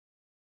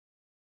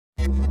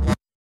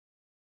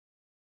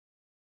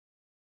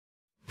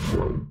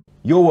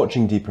You're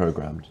watching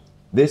Deprogrammed.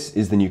 This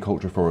is the New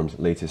Culture Forum's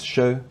latest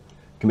show,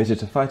 committed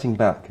to fighting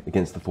back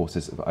against the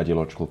forces of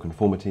ideological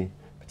conformity,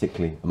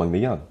 particularly among the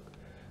young.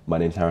 My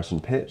name's Harrison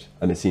Pitt.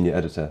 I'm a senior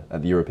editor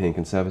at the European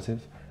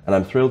Conservative, and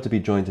I'm thrilled to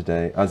be joined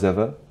today, as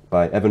ever,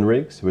 by Evan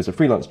Riggs, who is a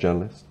freelance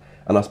journalist,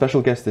 and our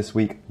special guest this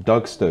week,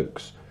 Doug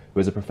Stokes, who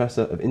is a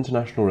professor of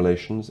international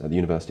relations at the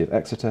University of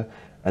Exeter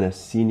and a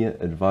senior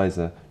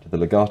advisor to the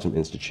Legatum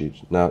Institute.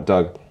 Now,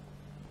 Doug,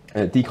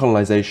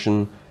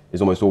 decolonization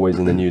is almost always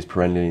in the news,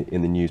 perennially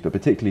in the news, but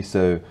particularly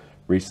so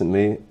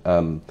recently,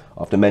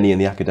 after many in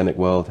the academic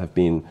world have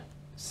been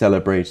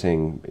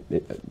celebrating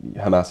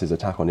Hamas's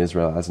attack on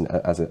Israel as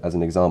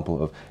an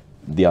example of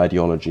the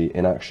ideology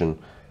in action.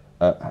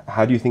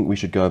 How do you think we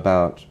should go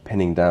about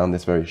pinning down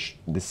this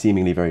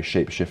seemingly very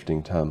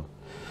shape-shifting term?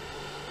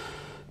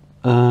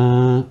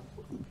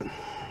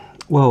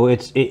 Well,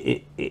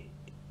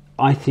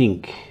 I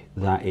think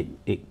that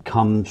it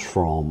comes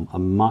from a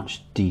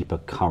much deeper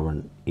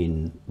current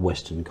in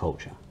Western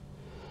culture.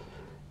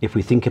 If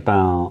we think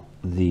about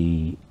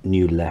the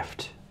New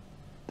Left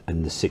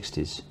in the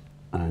 60s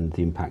and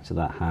the impact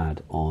that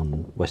had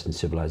on Western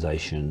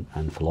civilization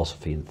and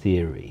philosophy and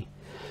theory,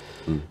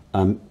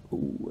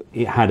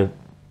 it had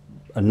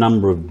a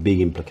number of big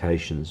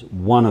implications,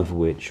 one of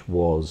which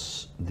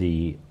was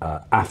the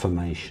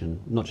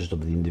affirmation, not just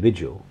of the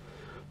individual,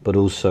 but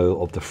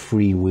also of the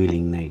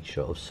freewheeling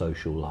nature of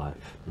social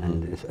life.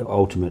 And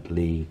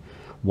ultimately,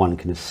 one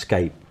can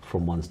escape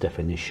from one's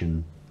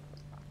definition,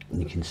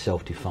 and you can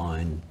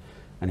self-define,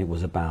 and it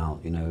was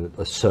about,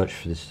 a search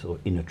for this sort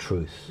of inner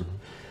truth.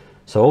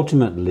 So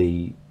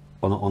ultimately,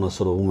 on a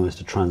sort of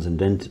almost a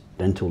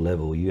transcendental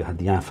level, you had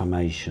the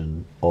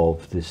affirmation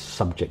of this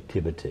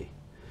subjectivity.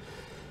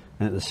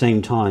 And at the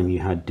same time, you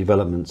had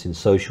developments in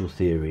social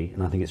theory,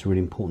 and I think it's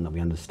really important that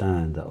we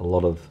understand that a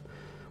lot of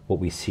what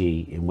we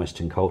see in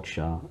Western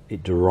culture,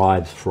 it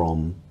derives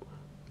from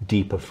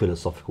deeper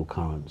philosophical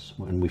currents,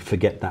 and we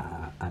forget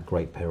that at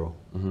great peril.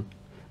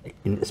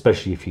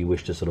 Especially if you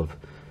wish to sort of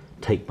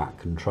take back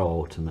control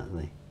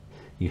ultimately.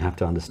 You have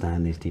to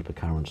understand these deeper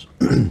currents.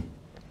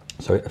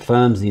 So it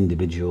affirms the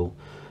individual,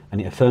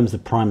 and it affirms the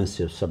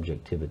primacy of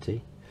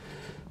subjectivity,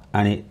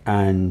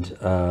 and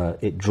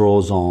it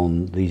draws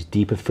on these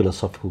deeper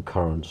philosophical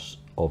currents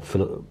of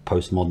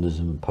postmodernism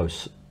and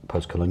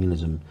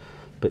postcolonialism.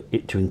 But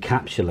to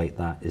encapsulate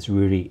that is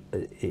really,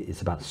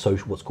 it's about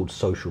what's called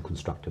social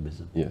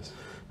constructivism. Yes.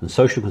 And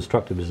social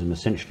constructivism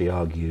essentially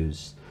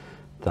argues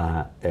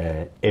that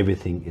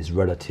everything is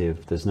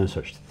relative. There's no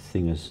such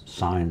thing as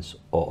science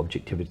or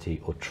objectivity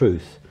or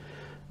truth.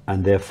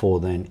 And therefore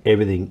then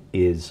everything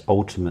is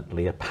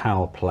ultimately a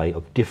power play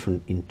of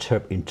different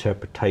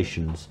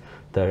interpretations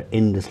that are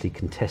endlessly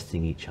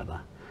contesting each other.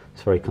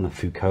 It's very kind of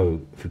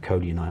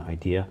Foucauldian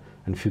idea.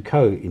 And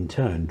Foucault in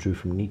turn drew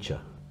from Nietzsche.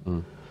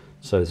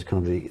 So it's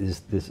kind of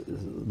this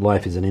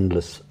life is an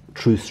endless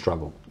truth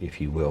struggle,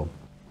 if you will.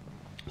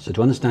 So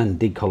to understand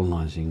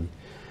decolonizing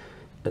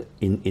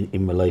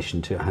in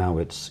relation to how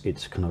it's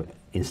kind of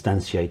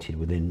instantiated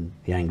within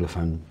the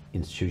Anglophone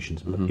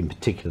institutions, but in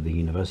particular the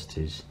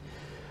universities,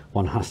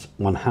 one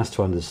has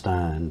to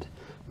understand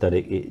that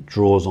it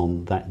draws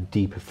on that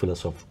deeper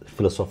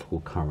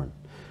philosophical current.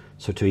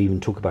 So to even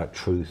talk about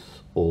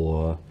truth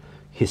or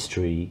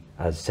history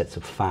as sets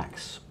of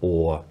facts,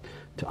 or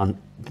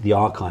the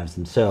archives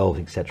themselves,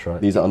 etc.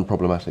 These are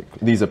unproblematic.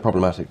 These are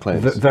problematic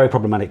claims. Very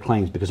problematic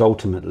claims, because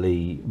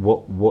ultimately,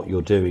 what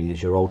you're doing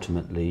is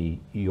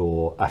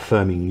you're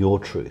affirming your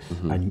truth,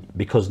 and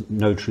because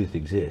no truth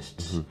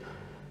exists,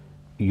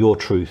 your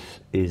truth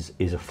is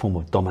a form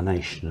of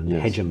domination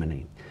and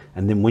hegemony.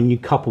 And then when you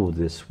couple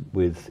this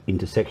with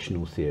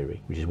intersectional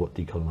theory, which is what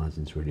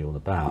decolonizing is really all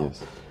about,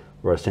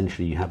 where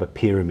essentially you have a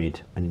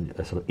pyramid, and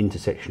a sort of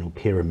intersectional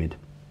pyramid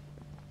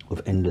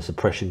of endless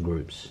oppression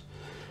groups.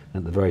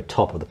 At the very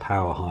top of the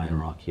power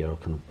hierarchy are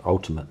kind of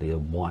ultimately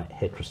white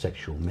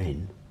heterosexual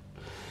men,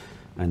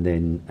 and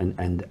then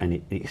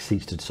and it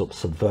seeks to sort of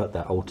subvert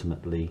that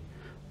ultimately.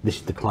 This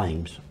is the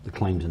claims. The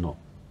claims are not,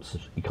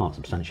 you can't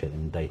substantiate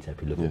them in data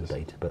if you look at the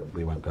data, but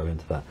we won't go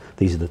into that.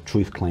 These are the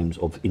truth claims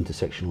of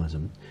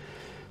intersectionalism.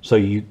 So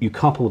you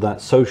couple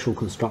that social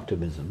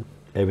constructivism.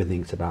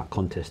 Everything's about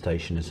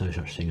contestation. There's no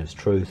such thing as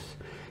truth.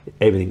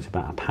 Everything's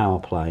about a power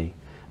play.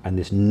 And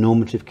this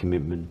normative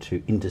commitment to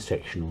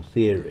intersectional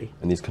theory,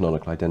 and these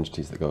canonical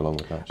identities that go along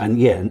with that,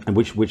 and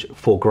which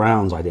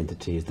foregrounds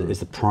identity is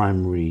the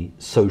primary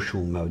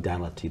social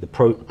modality. The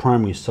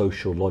primary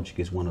social logic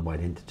is one of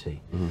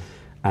identity,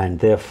 and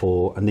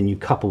therefore, and then you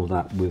couple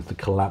that with the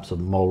collapse of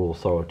moral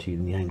authority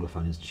in the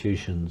Anglophone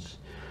institutions,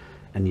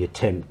 and the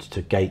attempt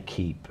to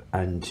gatekeep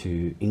and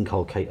to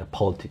inculcate a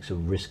politics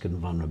of risk and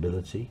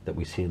vulnerability that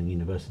we see in the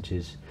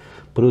universities,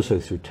 but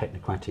also through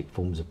technocratic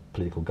forms of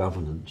political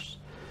governance,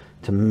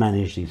 to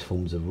manage these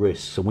forms of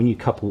risk. So when you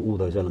couple all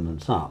those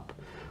elements up,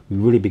 we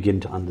really begin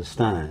to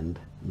understand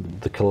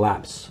the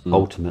collapse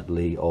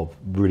ultimately of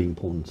really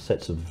important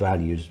sets of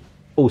values,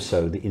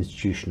 also the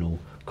institutional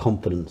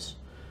confidence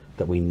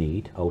that we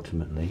need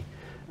ultimately,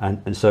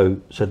 And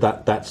so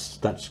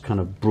that's kind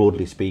of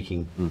broadly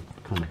speaking,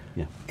 kind of,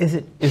 yeah. Is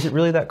it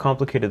really that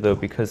complicated though?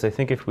 Because I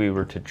think if we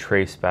were to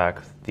trace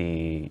back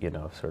the,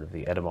 sort of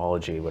the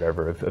etymology,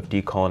 whatever, of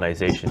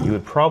decolonization, you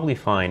would probably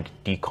find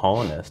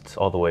decolonists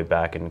all the way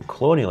back in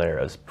colonial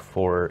eras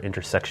before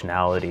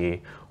intersectionality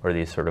or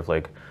these sort of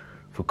like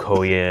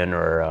Foucaultian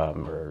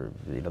or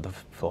the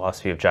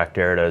philosophy of Jacques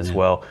Derrida as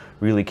well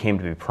really came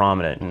to be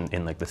prominent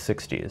in like the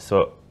 60s.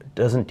 So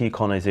doesn't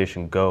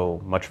decolonization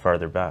go much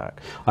farther back?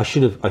 I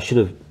should have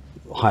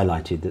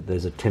highlighted that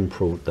there's a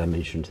temporal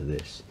dimension to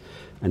this,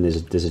 and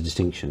there's a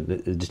distinction.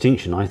 The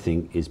distinction, I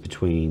think, is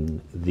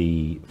between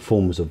the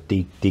forms of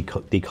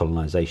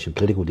decolonization,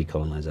 political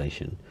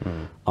decolonization,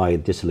 i.e.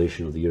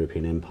 dissolution of the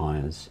European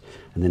empires,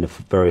 and then the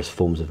various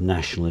forms of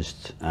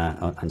nationalist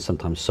and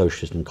sometimes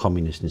socialist and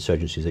communist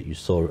insurgencies that you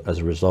saw as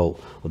a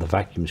result of the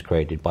vacuums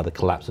created by the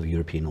collapse of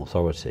European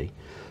authority.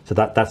 So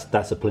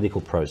that's a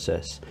political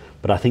process,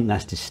 but I think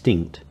that's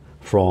distinct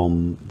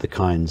from the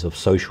kinds of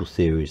social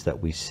theories that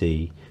we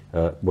see.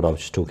 What I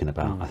was just talking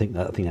about, I think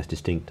that's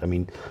distinct. I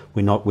mean,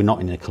 we're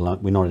not in a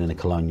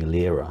colonial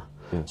era.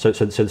 Yeah. So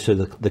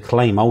the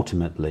claim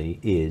ultimately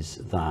is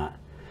that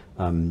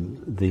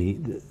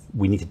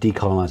we need to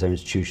decolonize our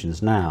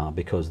institutions now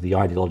because the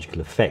ideological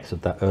effects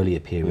of that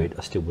earlier period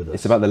are still with us.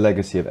 It's about the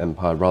legacy of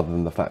empire rather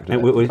than the fact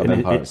of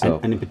empire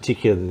itself. And in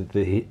particular,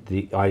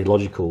 the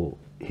ideological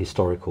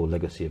historical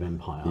legacy of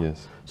empire.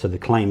 Yes. So the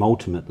claim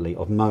ultimately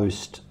of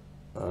most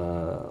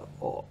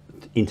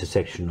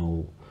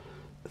intersectional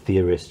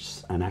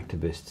theorists and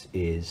activists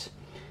is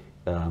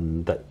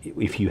that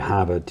if you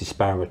have a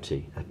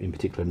disparity, in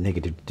particular a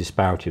negative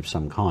disparity of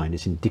some kind,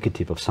 it's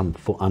indicative of some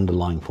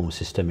underlying form of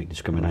systemic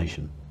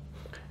discrimination.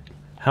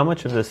 How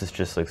much of this is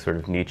just like sort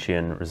of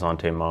Nietzschean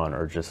ressentiment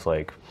or just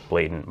like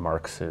blatant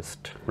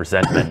Marxist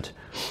resentment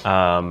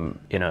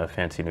in a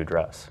fancy new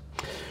dress?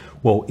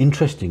 Well,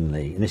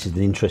 interestingly, and this is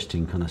an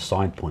interesting kind of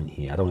side point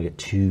here, I don't want to get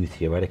too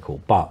theoretical,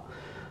 but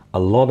a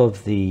lot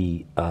of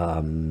the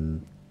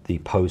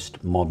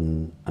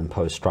postmodern and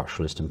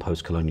post-structuralist and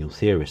post-colonial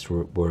theorists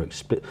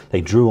they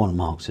drew on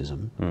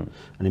Marxism,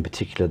 and in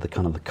particular the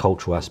kind of the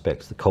cultural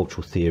aspects, the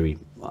cultural theory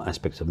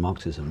aspects of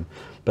Marxism,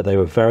 but they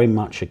were very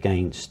much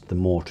against the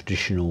more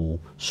traditional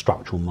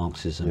structural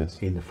Marxism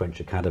in the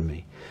French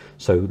Academy.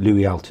 So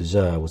Louis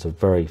Althusser was a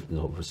very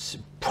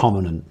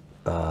prominent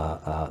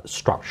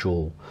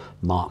structural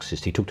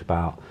Marxist. He talked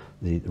about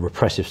the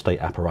repressive state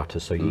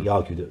apparatus. So he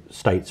argued that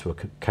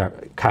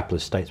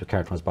capitalist states were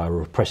characterized by a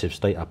repressive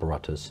state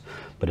apparatus,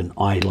 but an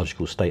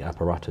ideological state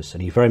apparatus.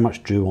 And he very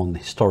much drew on the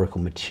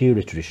historical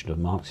materialist tradition of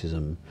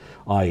Marxism,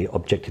 i.e.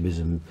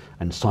 objectivism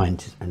and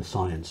science.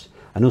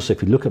 And also,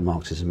 if you look at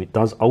Marxism, it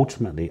does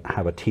ultimately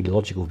have a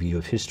teleological view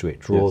of history.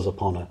 It draws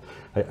upon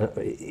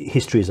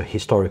history as a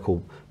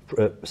historical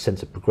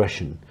sense of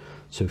progression.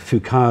 So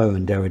Foucault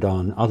and Derrida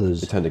and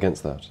others turned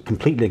against that.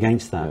 Completely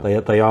against that.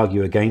 Yeah. They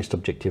argue against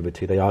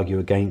objectivity. They argue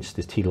against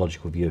this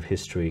teleological view of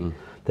history.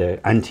 They're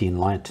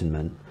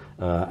anti-enlightenment,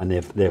 and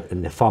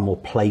they're far more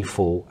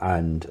playful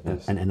and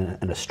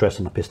a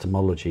stress on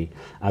epistemology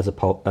as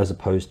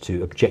opposed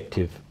to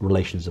objective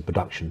relations of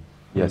production.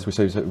 Yes,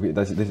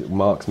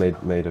 Marx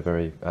made a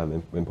very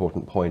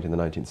important point in the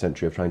 19th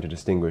century of trying to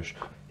distinguish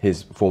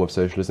his form of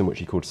socialism, which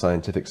he called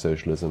scientific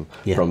socialism,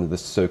 from the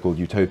so-called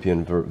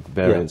utopian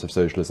variants of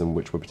socialism,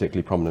 which were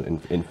particularly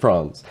prominent in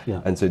France.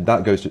 And so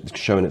that goes to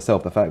show in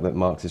itself the fact that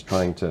Marx is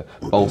trying to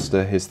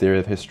bolster his theory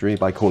of history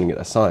by calling it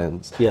a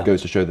science.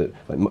 Goes to show that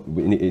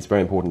it's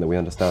very important that we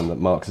understand that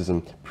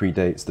Marxism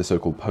predates the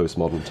so-called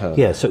postmodern term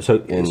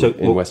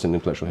in Western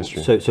intellectual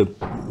history. So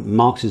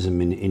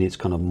Marxism in its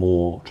kind of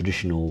more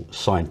traditional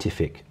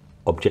scientific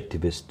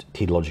objectivist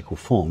teleological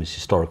form is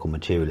historical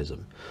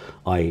materialism.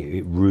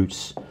 It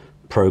roots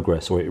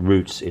progress, or it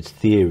roots its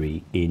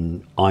theory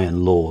in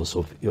iron laws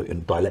of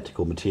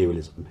dialectical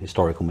materialism,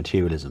 historical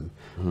materialism,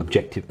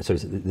 objective. So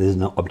there's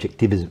no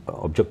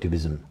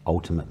objectivism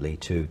ultimately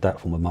to that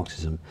form of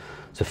Marxism.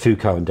 So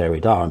Foucault and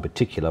Derrida in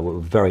particular were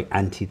very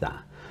anti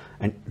that,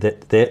 and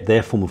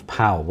their form of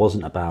power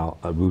wasn't about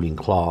a ruling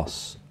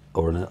class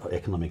or an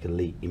economic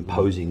elite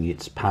imposing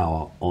its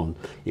power on.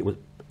 It was,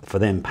 for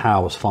them,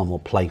 power was far more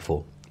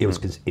playful. It was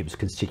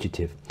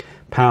constitutive.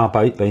 Power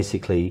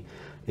basically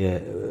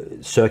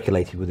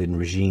circulated within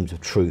regimes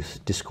of truth,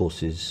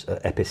 discourses,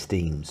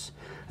 epistemes,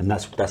 and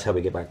that's how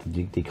we get back to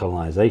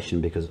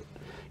decolonization. Because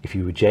if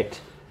you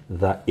reject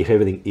that, if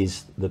everything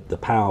is the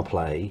power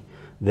play,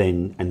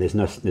 then and there's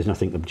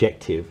nothing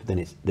objective, then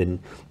it's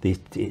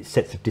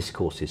sets of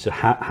discourses. So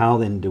how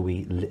then do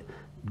we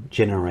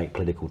generate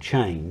political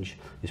change?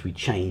 Is we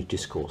change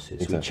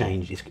discourses. We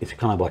change. It's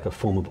kind of like a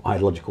form of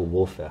ideological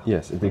warfare.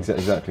 Yes,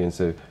 exactly. And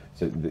so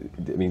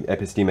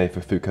episteme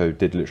for Foucault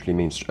did literally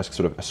mean a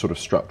sort of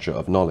structure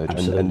of knowledge,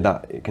 and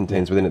that it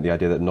contains within it the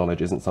idea that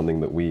knowledge isn't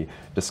something that we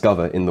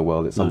discover in the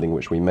world; it's something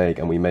which we make,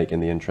 and we make in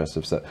the interest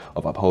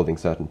of upholding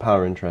certain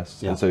power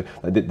interests. And so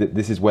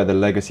this is where the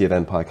legacy of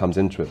empire comes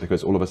into it,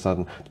 because all of a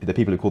sudden the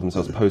people who call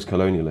themselves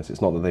post-colonialists,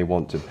 it's not that they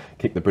want to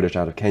kick the British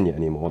out of Kenya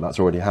anymore. That's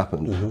already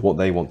happened. What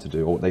they want to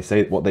do, or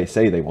what they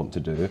say they want to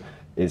do,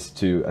 is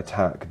to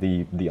attack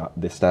the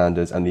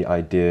standards and the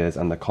ideas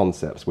and the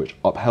concepts which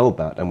upheld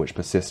that and which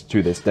persist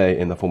to this day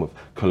in the form of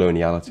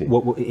coloniality.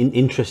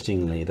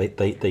 Interestingly,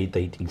 that's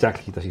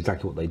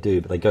exactly what they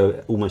do, but they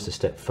go almost a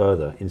step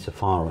further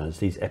insofar as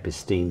these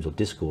epistemes or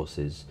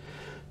discourses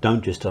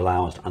don't just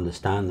allow us to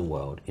understand the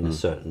world in a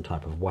certain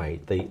type of way.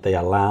 They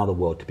allow the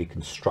world to be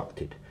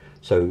constructed.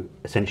 So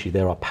essentially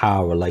there are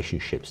power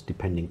relationships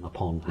depending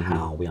upon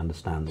how we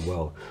understand the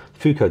world.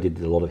 Foucault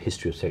did a lot of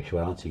history of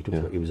sexuality.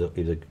 He was a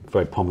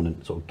very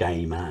prominent sort of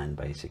gay man,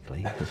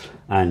 basically.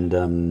 and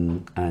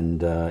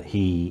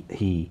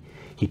he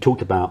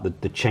talked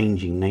about the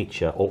changing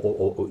nature,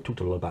 or talked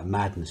a lot about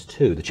madness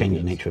too, the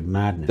changing nature of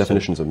madness.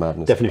 Definitions of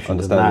madness.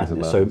 Definitions of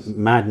madness. So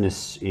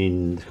madness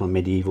in the kind of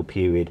medieval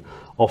period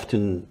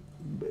often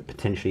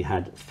potentially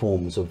had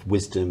forms of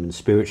wisdom and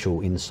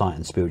spiritual insight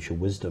and spiritual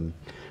wisdom.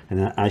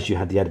 And as you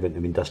had the advent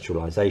of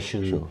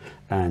industrialization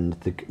and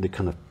the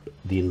kind of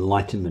the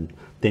Enlightenment,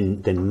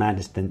 then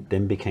madness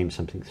then became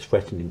something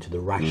threatening to the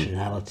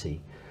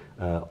rationality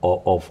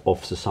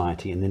of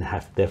society, and then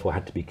therefore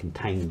had to be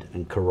contained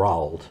and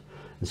corralled.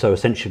 And so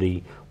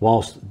essentially,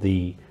 whilst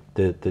the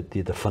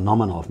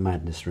phenomena of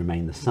madness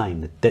remain the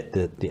same,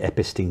 the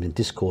epistemes and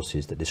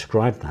discourses that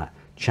describe that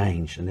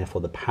changed, and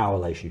therefore the power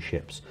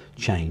relationships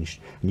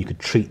changed, and you could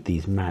treat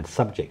these mad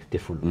subjects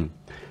differently.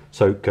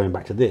 So going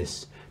back to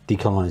this,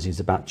 decolonizing is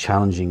about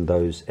challenging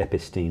those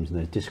epistemes and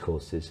those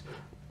discourses,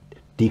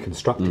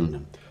 deconstructing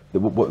them.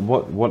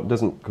 What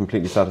doesn't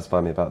completely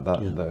satisfy me about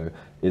that, though,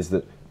 is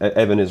that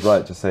Evan is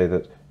right to say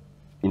that,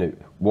 you know,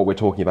 what we're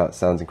talking about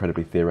sounds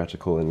incredibly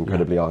theoretical and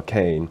incredibly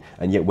arcane,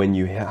 and yet when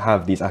you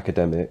have these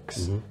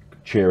academics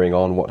cheering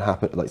on what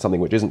happened, like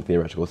something which isn't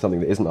theoretical, something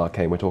that isn't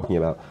arcane, we're talking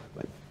about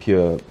like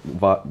pure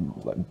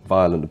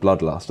violent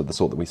bloodlust of the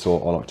sort that we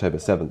saw on October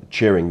 7th,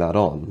 cheering that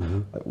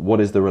on. Like, what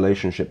is the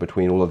relationship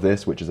between all of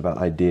this, which is about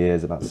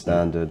ideas, about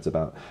standards,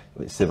 about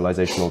like,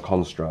 civilizational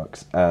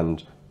constructs,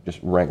 and just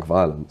rank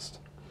violence?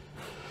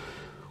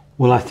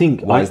 Well, I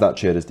think... Why is that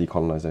cheered as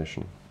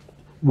decolonization?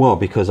 Well,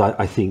 because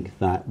I think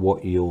that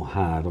what you'll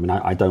have... I mean,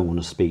 I don't want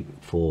to speak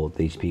for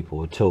these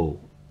people at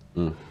all,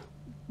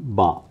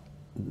 but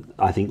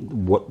I think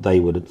what they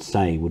would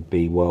say would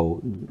be,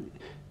 well,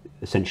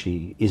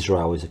 essentially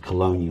Israel is a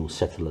colonial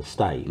settler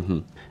state,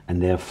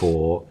 and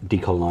therefore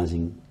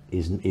decolonizing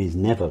is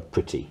never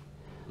pretty.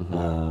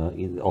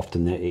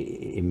 Often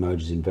it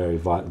emerges in very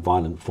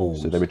violent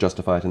forms. So they would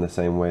justify it in the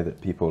same way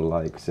that people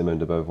like Simone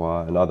de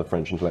Beauvoir and other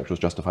French intellectuals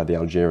justified the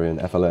Algerian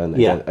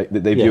FLN.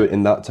 They view it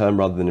in that term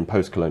rather than in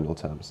post-colonial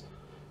terms.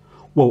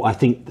 Well, I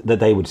think that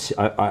they would.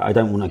 I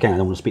don't want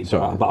to speak to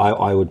that, but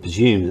I would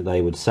presume that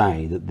they would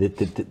say that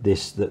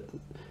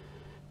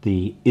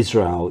the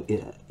Israel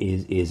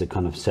is a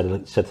kind of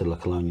settler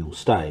colonial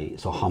state.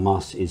 So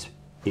Hamas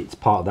it's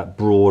part of that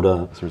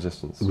broader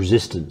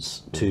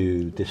resistance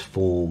to this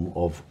form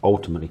of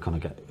ultimately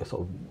kind of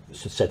sort of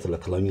settler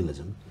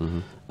colonialism.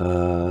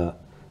 But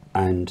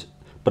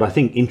I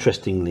think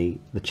interestingly,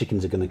 the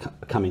chickens are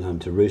coming home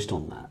to roost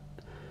on that.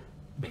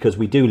 Because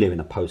we do live in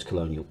a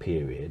post-colonial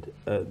period,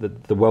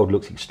 the world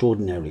looks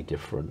extraordinarily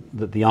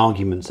different. The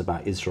arguments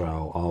about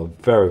Israel are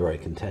very, very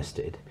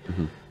contested.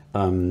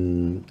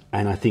 And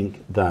I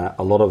think that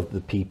a lot of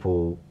the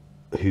people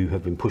who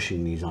have been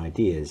pushing these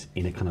ideas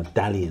in a kind of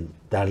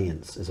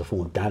dalliance, as a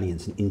form of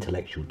dalliance, and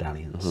intellectual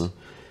dalliance,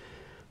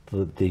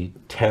 the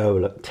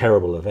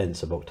terrible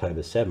events of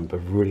October 7th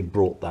have really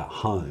brought that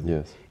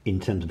home in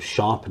terms of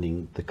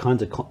sharpening the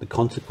kinds of the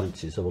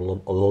consequences of a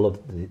lot of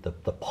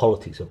the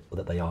politics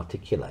that they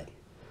articulate.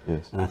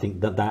 And I think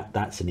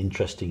that's an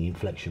interesting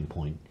inflection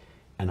point,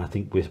 and I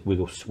think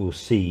we'll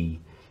see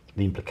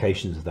the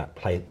implications of that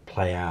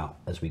play out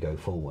as we go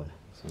forward.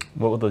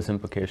 What will those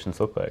implications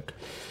look like?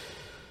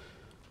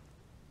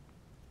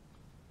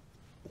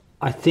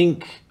 I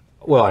think,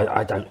 well,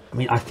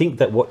 I think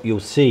that what you'll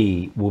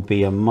see will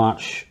be a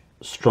much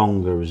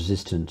stronger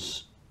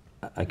resistance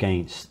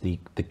against the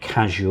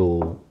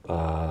casual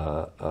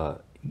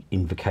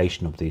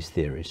invocation of these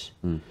theories.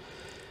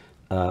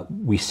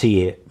 We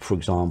see it, for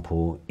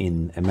example,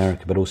 in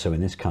America, but also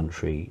in this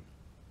country,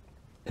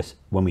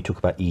 when we talk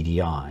about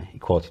EDI,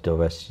 equality,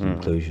 diversity, and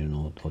inclusion,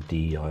 or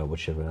DEI, or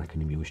whichever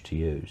acronym you wish to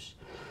use.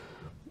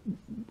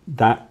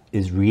 That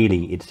is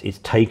really, it's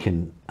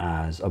taken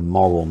as a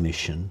moral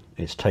mission.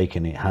 It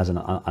has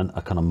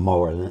a kind of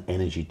moral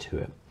energy to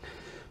it.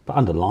 But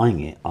underlying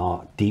it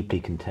are deeply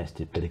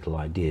contested political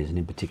ideas, and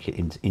in particular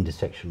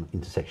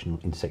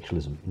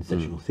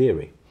intersectionalism,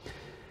 theory.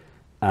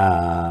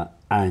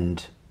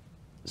 And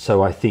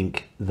so I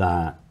think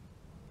that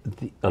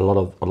a lot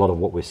of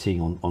what we're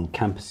seeing on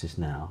campuses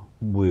now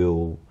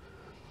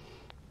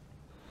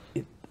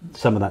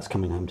some of that's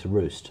coming home to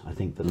roost. I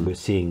think that we're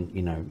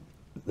seeing,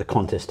 the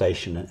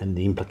contestation and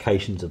the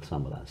implications of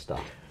some of that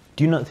stuff.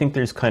 Do you not think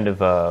there's kind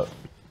of a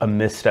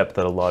misstep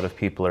that a lot of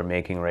people are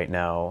making right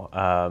now?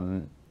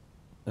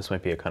 This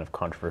might be a kind of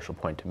controversial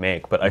point to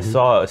make, but I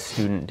saw a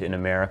student in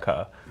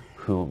America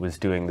who was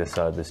doing this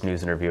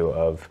news interview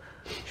of,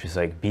 she was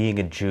like, being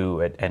a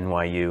Jew at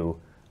NYU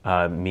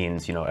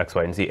means, you know, X,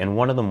 Y, and Z. And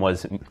one of them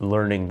was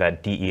learning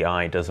that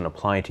DEI doesn't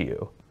apply to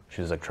you.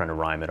 She was like trying to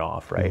rhyme it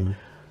off, right?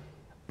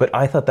 But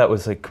I thought that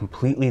was like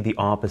completely the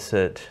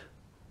opposite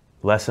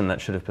lesson that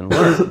should have been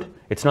learned.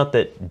 It's not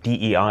that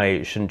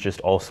DEI shouldn't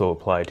just also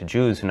apply to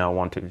Jews who now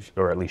want to,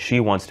 or at least she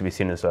wants to be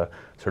seen as a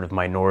sort of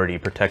minority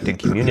protected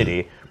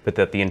community, but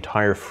that the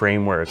entire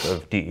framework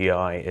of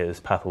DEI is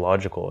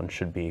pathological and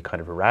should be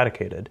kind of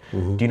eradicated.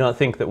 Do you not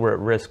think that we're at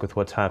risk with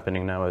what's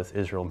happening now with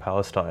Israel and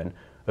Palestine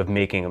of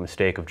making a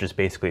mistake of just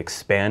basically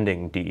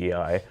expanding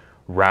DEI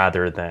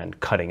rather than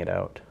cutting it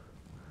out?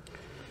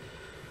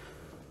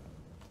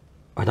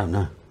 I don't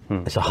know.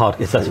 It's a hard.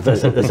 It's a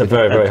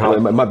very, very hard. It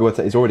might be worth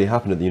saying it's already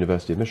happened at the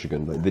University of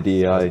Michigan. Like the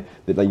DEI,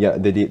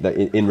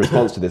 in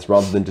response to this,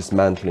 rather than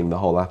dismantling the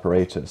whole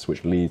apparatus,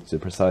 which leads to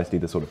precisely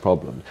the sort of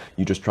problem,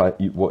 you just try.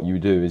 What you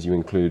do is you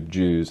include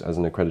Jews as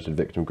an accredited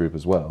victim group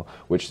as well,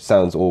 which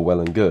sounds all well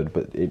and good,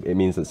 but it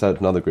means that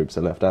certain other groups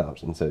are left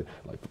out. And so,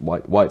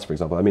 like whites, for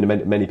example. I mean,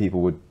 many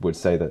people would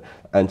say that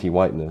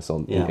anti-whiteness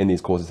in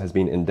these causes has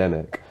been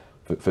endemic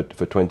for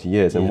 20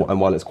 years, and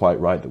while it's quite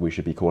right that we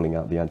should be calling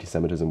out the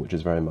anti-Semitism, which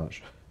is very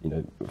much, you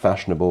know,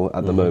 fashionable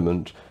at the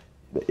moment,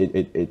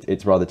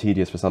 it's rather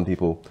tedious for some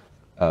people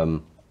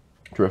and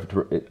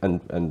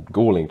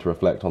galling to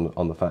reflect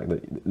on the fact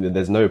that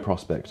there's no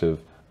prospect of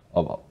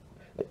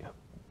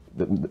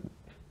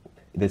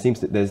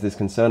there's this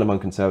concern among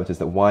conservatives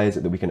that why is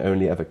it that we can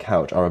only ever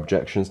couch our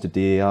objections to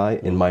DEI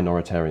in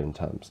minoritarian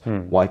terms?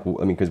 Why?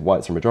 I mean, because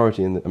whites are a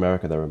majority in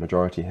America, they're a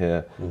majority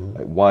here.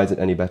 Like, why is it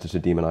any better to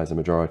demonize a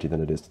majority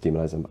than it is to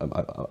demonize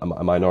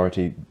a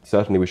minority?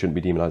 Certainly, we shouldn't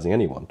be demonizing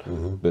anyone.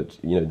 But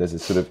you know, there's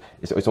this sort of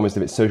it's almost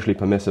a bit socially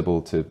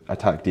permissible to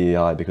attack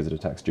DEI because it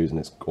attacks Jews, and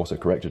it's also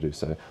correct to do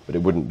so. But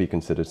it wouldn't be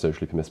considered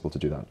socially permissible to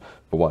do that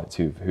for whites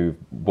who've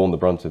borne the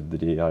brunt of the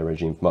DEI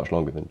regime much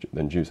longer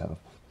than Jews have.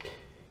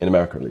 In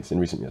America, at least, in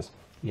recent years.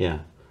 Yeah,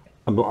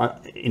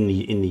 in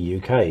the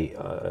UK,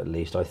 at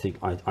least, I think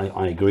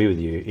I agree with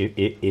you.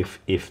 If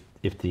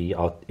the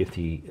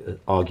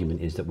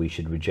argument is that we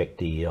should reject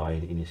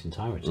DEI in its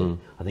entirety,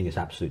 I think it's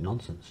absolute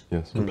nonsense.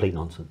 Yes, complete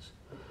nonsense.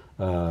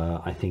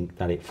 I think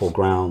that it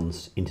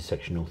foregrounds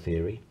intersectional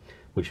theory,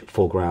 which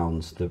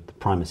foregrounds the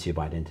primacy of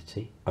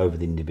identity over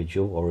the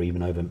individual, or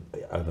even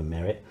over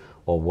merit.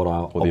 Or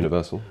the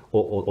universal,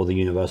 or the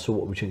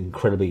universal, which are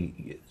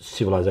incredibly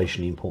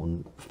civilizationally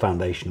important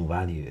foundational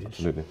values.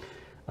 Absolutely.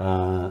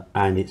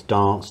 And it's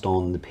danced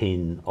on the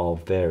pin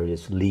of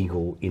various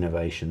legal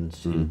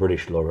innovations in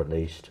British law, at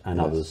least, and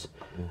others.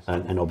 Yes.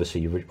 And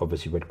obviously, you've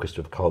read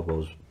Christopher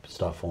Caldwell's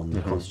stuff on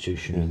the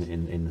Constitution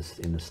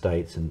in the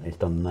States, and it's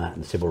done that.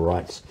 And civil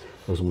rights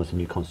was almost a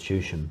new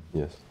constitution.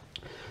 Yes.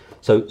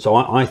 So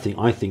I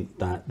think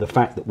that the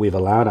fact that we've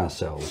allowed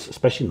ourselves,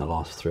 especially in the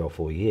last 3 or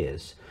 4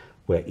 years,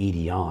 where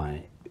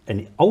EDI,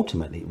 and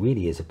ultimately it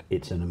really is,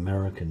 it's an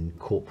American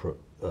corporate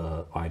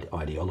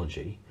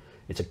ideology.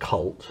 It's a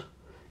cult,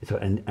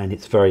 and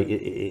it's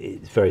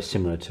very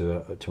similar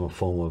to a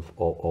form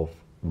of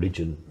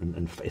religion,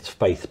 and it's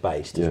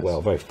faith-based as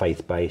well. Very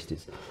faith-based.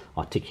 It's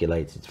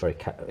articulates. It's very,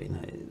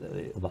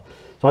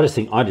 So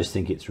I just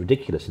think it's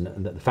ridiculous,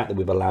 and the fact that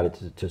we've allowed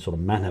it to sort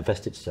of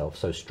manifest itself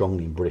so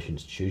strongly in British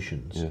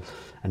institutions,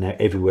 and now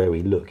everywhere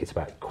we look, it's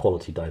about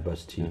equality,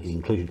 diversity, and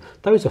inclusion.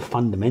 Those are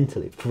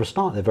fundamentally, for a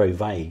start, they're very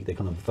vague. They're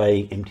kind of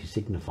vague, empty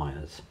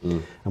signifiers.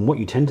 And what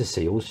you tend to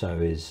see also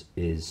is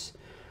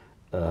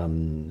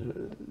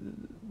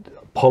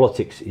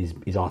politics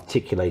is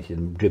articulated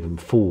and driven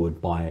forward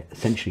by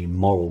essentially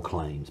moral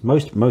claims.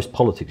 Most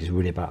politics is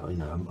really about, you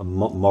know, a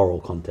moral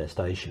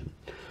contestation,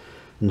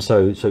 and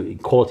so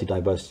equality,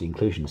 diversity,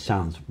 inclusion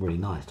sounds really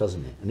nice,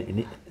 doesn't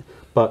it?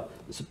 But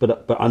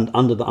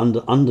under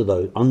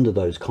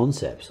those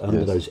concepts,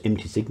 those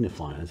empty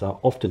signifiers, are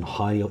often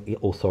highly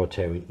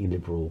authoritarian,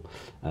 illiberal,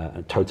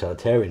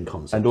 totalitarian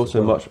concepts, and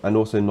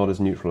also not as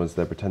neutral as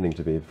they're pretending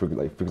to be. For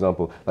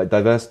example, like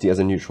diversity as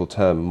a neutral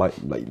term might,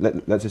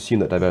 let's assume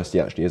that diversity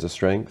actually is a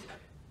strength.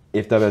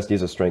 If diversity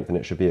is a strength and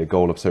it should be a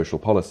goal of social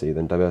policy,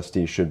 then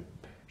diversity should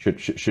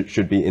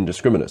be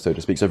indiscriminate, so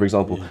to speak. So, for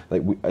example,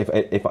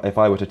 if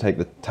I were to take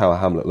the Tower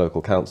Hamlet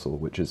Local Council,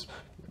 which is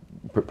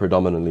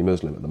predominantly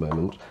Muslim at the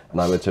moment,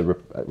 and I were to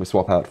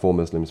swap out 4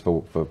 Muslims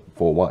for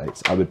 4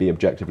 whites, I would be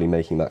objectively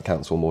making that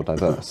council more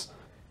diverse.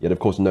 Yet, of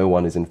course, no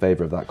one is in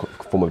favour of that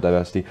form of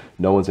diversity.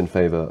 No one's in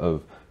favour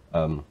of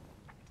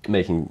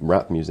making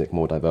rap music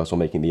more diverse or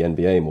making the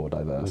NBA more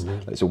diverse.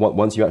 So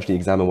once you actually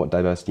examine what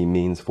diversity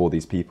means for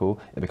these people,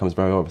 it becomes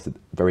very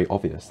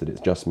obvious that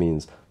it just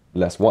means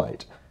less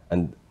white.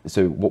 And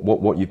so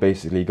what you've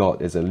basically got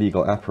is a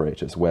legal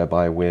apparatus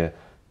whereby we're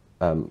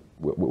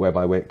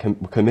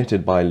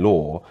committed by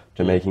law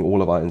to making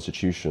all of our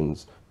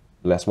institutions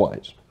less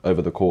white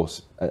over the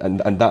course, and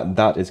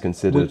that is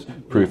considered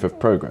proof of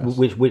progress.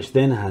 Which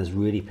then has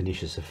really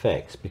pernicious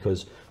effects,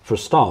 because for a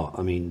start,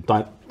 I mean,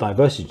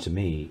 diversity to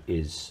me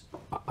is,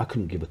 I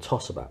couldn't give a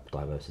toss about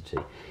diversity.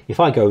 If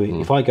I go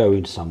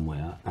into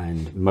somewhere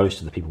and most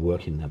of the people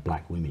working there are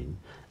black women,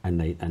 and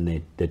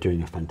they're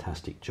doing a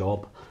fantastic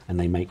job, and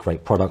they make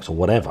great products or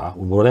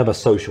whatever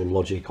social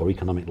logic or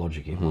economic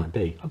logic it might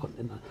be,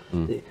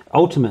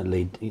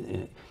 ultimately,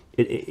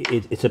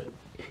 it's a,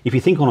 if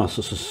you think on a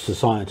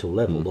societal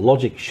level, the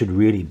logic should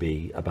really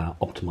be about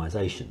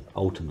optimization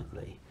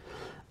ultimately.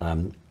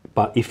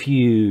 But if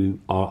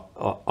you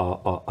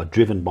are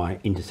driven by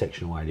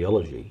intersectional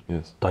ideology,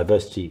 yes,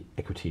 diversity,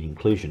 equity, and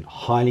inclusion,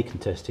 highly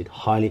contested,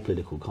 highly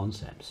political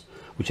concepts,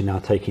 which are now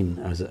taken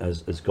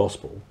as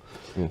gospel.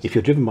 Yes. If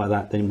you're driven by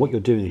that, then what you're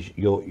doing is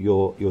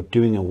you're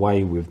doing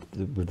away with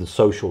the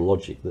social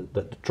logic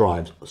that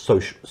drives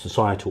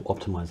societal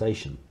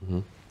optimization,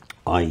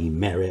 i.e.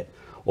 merit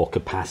or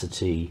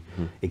capacity,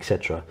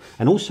 etc.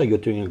 And also you're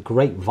doing a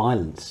great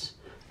violence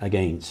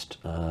against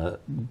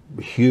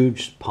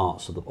huge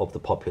parts of the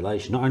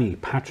population, not only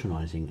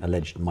patronizing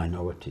alleged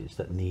minorities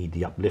that need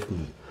the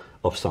upliftment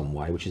of some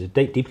way, which is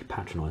deeply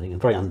patronizing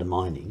and very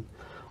undermining.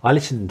 I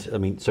listened, I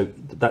mean, so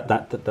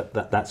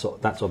that's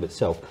of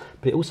itself,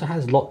 but it also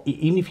has a lot,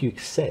 even if you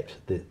accept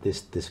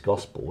this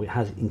gospel, it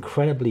has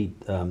incredibly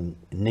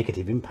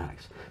negative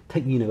impacts.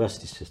 Take the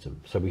university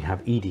system. So we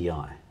have EDI,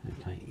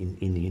 okay,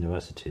 in the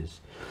universities.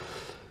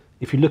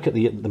 If you look at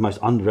the most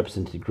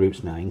underrepresented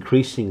groups now,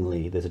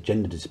 increasingly there's a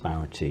gender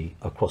disparity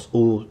across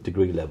all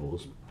degree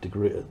levels,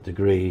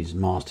 degrees,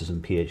 masters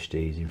and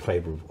PhDs in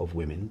favour of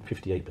women,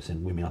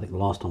 58% women. I think the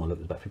last time I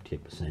looked it was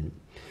about 58%.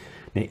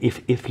 Now,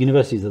 if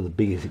universities are the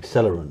biggest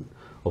accelerant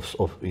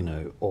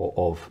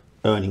of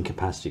earning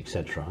capacity,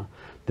 etc.,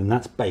 then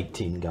that's baked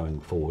in going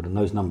forward, and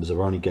those numbers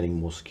are only getting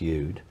more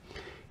skewed.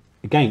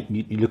 Again,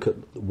 you look at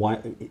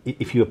why,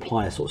 if you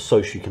apply a sort of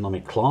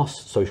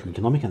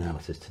socioeconomic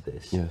analysis to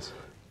this. yes,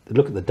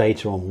 Look at the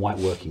data on white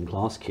working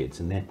class kids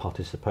and their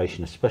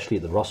participation, especially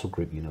at the Russell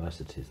Group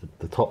universities,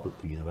 the top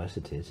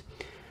universities,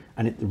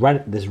 and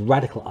there's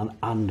radical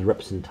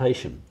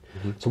underrepresentation.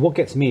 So what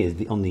gets me is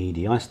on the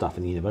EDI stuff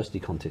in the university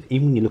context,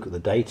 even when you look at the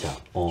data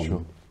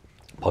on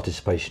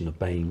participation of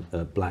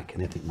black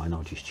and ethnic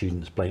minority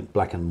students,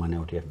 black and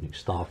minority ethnic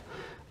staff,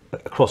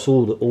 across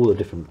all the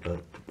different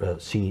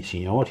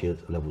seniority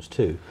levels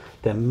too,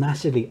 they're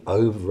massively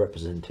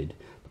overrepresented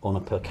on a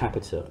per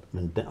capita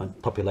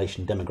and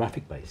population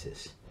demographic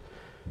basis.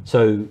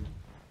 So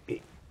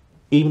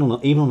even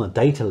on a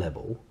data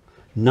level,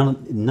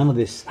 none of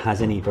this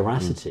has any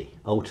veracity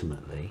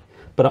ultimately.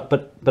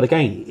 But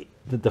again,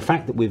 the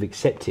fact that we've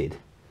accepted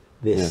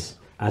this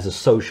as a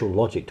social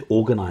logic to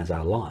organise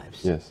our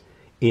lives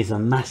is a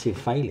massive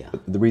failure.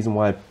 The reason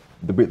why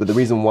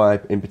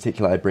in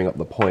particular I bring up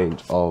the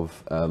point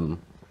of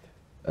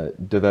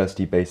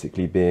diversity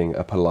basically being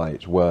a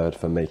polite word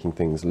for making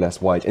things less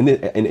white,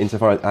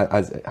 insofar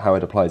as how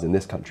it applies in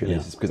this country,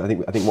 is because I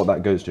think what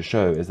that goes to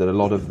show is that a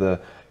lot of the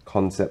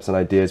concepts and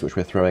ideas which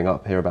we're throwing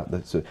up here about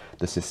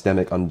the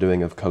systemic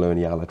undoing of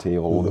coloniality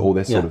or all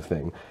this sort of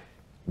thing,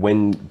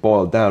 when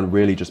boiled down,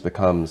 really just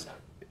becomes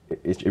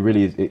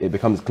it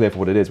becomes clear for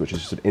what it is, which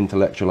is sort of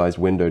intellectualized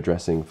window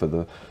dressing for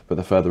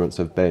the furtherance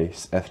of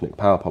base ethnic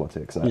power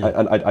politics. And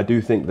I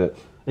do think that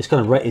it's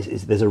kind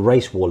of there's a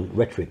race war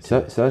rhetoric to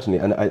it. Certainly,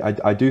 and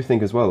I do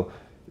think as well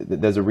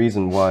that there's a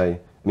reason why.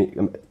 I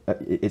mean,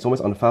 it's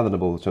almost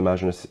unfathomable to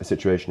imagine a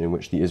situation in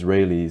which the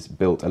Israelis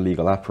built a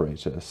legal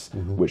apparatus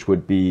which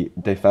would be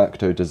de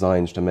facto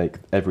designed to make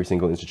every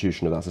single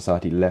institution of that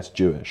society less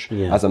Jewish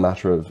as a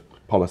matter of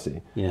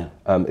policy.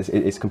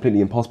 It's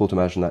completely impossible to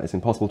imagine that. It's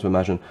impossible to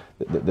imagine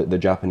the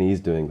Japanese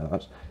doing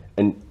that,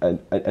 and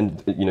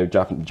you know,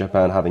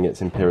 Japan having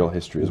its imperial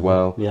history as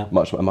well,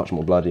 much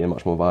more bloody and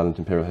much more violent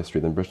imperial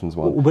history than Britain's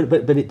one.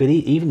 But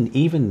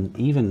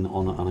even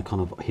on a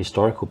kind of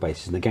historical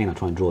basis, and again I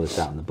try and draw this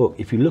out in the book.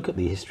 If you look at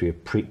the history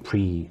of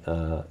pre-slavery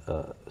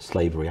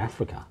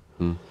Africa,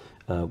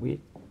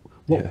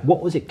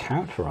 what was it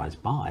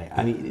characterized by?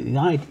 I mean,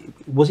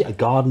 was it a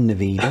Garden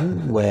of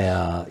Eden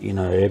where, you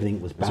know,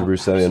 everything was bad? It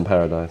was a Rousseauian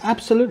paradise.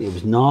 Absolutely, it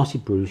was nasty,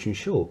 brutish, and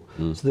short.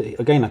 So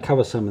again, I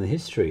cover some of the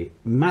history.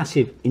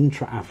 Massive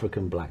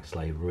intra-African black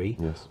slavery,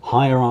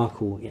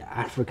 hierarchical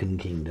African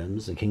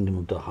kingdoms, the Kingdom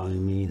of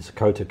Dahomey, the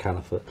Sokoto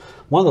Caliphate.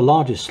 One of the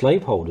largest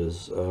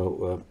slaveholders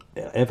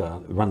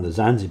ever run the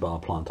Zanzibar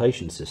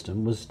plantation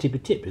system was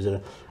Tipu Tip, who's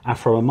an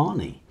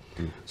Afro-Omani.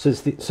 So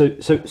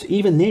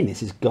even then, it's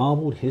this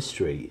garbled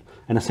history.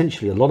 And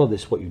essentially, a lot of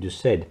this, what you just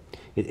said,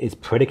 is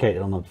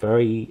predicated on a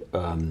very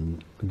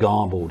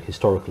garbled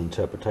historical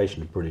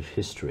interpretation of British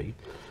history,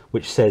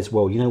 which says,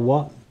 well, you know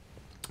what?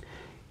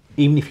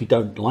 Even if you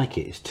don't like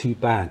it, it's too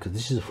bad, because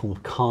this is a form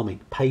of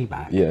karmic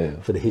payback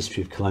for the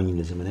history of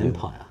colonialism and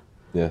empire.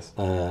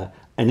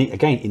 And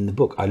again, in the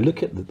book, I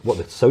look at what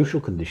the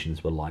social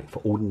conditions were like for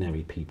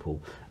ordinary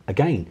people.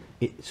 Again,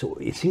 it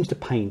seems to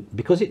paint,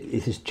 because it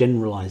is this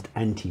generalized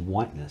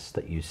anti-whiteness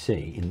that you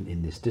see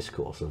in this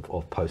discourse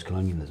of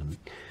post-colonialism.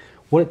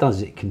 What it does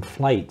is it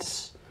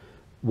conflates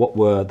what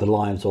were the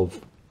lives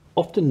of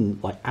often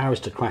like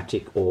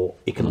aristocratic or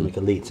economic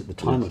elites at the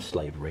time of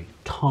slavery,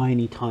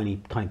 tiny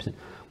percent,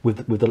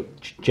 with the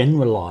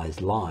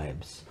generalized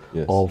lives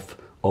of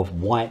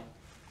white,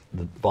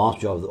 the vast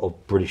majority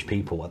of British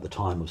people at the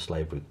time of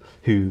slavery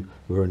who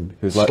were in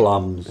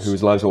slums.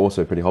 Whose lives are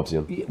also pretty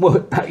Hobbesian.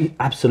 Well,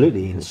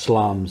 absolutely, in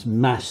slums,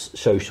 mass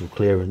social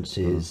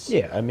clearances.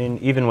 Yeah, I mean,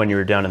 even when you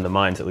were down in the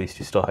mines, at least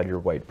you still had your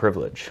white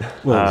privilege.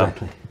 Well,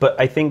 exactly. But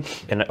I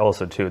think, and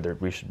also too,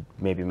 we should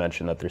maybe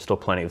mention that there's still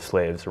plenty of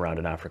slaves around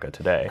in Africa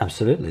today.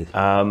 Absolutely.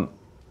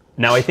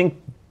 Now, I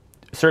think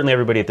certainly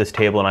everybody at this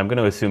table, and I'm going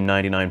to assume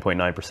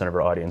 99.9% of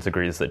our audience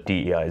agrees that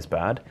DEI is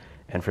bad.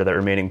 And for that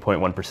remaining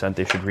 0.1%,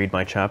 they should read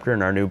my chapter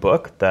in our new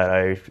book that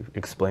I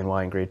explain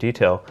why in great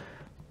detail.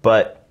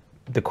 But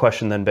the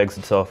question then begs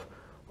itself,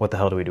 what the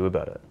hell do we do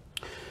about it?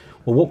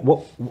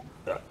 Well,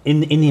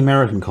 in the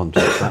American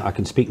context, I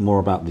can speak more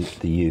about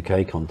the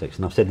UK context,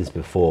 and I've said this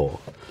before,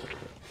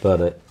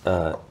 but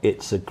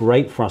it's a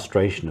great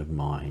frustration of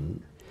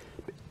mine.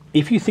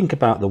 If you think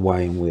about the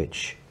way in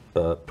which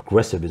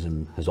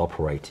progressivism has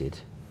operated,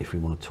 if we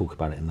want to talk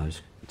about it in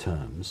those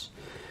terms,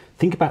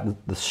 think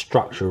about the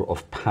structure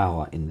of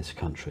power in this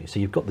country. So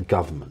you've got the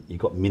government,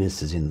 you've got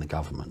ministers in the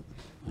government,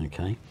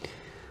 okay?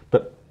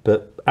 But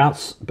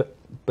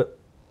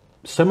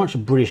so much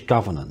of British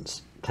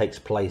governance takes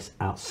place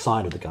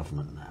outside of the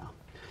government now.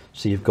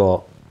 So you've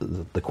got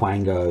the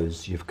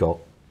Quangos, you've got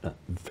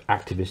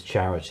activist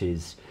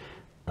charities,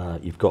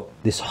 you've got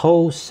this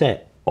whole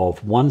set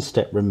of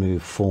one-step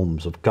removed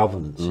forms of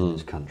governance in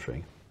this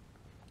country,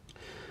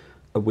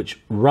 which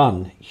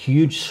run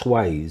huge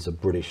swathes of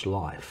British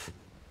life,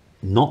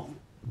 not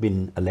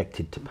been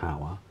elected to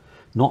power,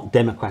 not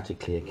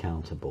democratically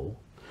accountable,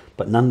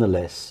 but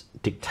nonetheless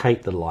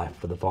dictate the life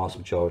for the vast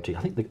majority.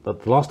 I think the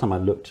last time I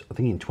looked, I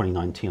think in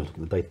 2019, I was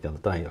looking at the data the other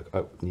day,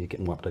 I need to get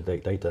more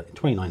up-to-date data. In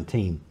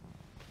 2019,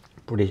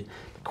 the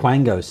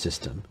Quango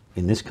system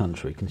in this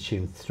country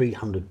consumed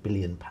 £300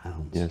 billion.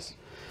 Yes.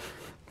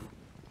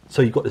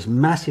 So you've got this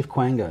massive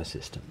Quango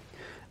system.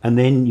 And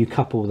then you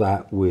couple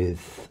that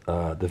with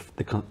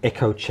the kind of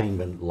echo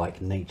chamber-like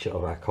nature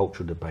of our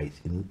cultural debates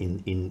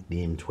in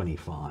the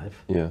M25.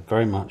 Yeah.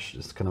 Very much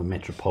this kind of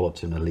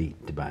metropolitan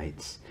elite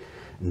debates.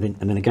 And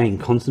then again,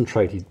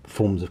 concentrated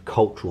forms of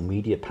cultural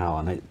media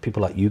power. And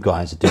people like you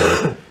guys are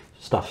doing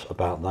stuff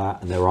about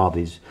that. And there are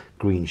these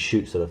green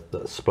shoots that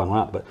have sprung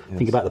up. But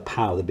think about the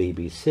power of the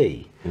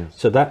BBC. Yes.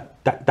 So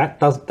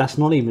that's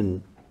not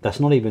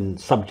even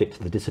subject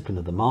to the discipline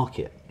of the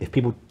market. If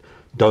people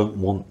don't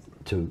want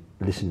to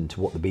listen to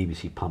what the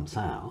BBC pumps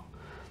out,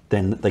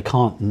 then they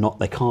can't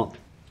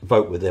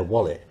vote with their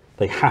wallet.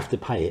 They have to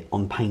pay it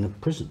on pain of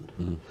prison.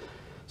 Mm-hmm.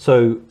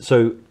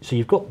 So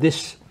you've got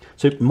this.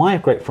 So my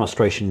great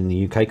frustration in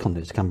the UK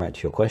context, to come back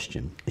to your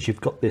question, is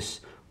you've got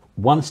this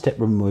one-step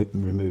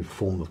removed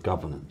form of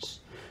governance,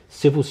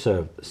 civil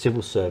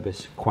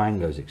service,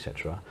 Quangos,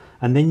 etc.,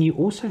 and then you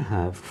also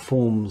have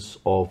forms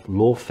of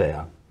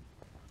lawfare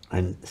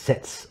and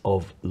sets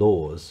of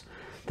laws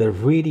that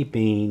have really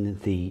been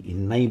the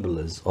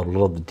enablers of a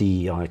lot of the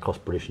DEI across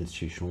British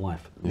institutional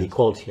life. Yes. The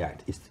Equality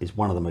Act is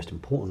one of the most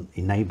important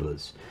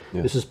enablers.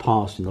 Yes. This was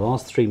passed in the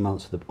last 3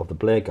 months of the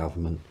Blair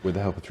government. With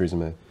the help of Theresa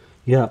May.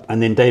 Yeah,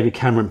 and then David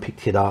Cameron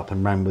picked it up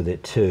and ran with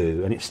it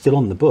too, and it's still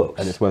on the books.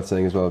 And it's worth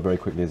saying as well, very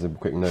quickly as a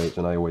quick note,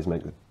 and I always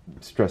make the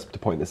stress to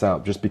point this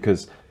out, just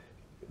because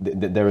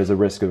there is a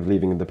risk of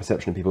leaving the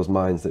perception in people's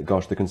minds that,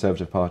 gosh, the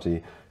Conservative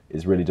Party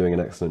is really doing an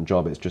excellent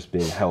job. It's just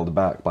being held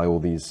back by all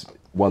these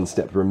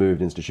one-step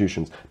removed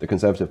institutions. The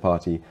Conservative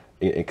Party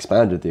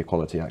expanded the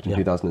Equality Act in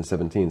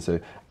 2017. So,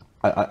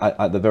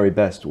 at the very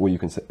best, all you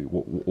can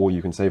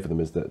say for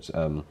them is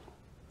that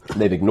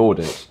they've ignored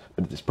it.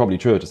 But it's probably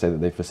truer to say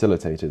that they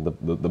facilitated the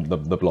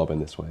blob in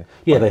this way.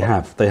 Yeah, they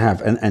have,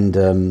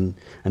 and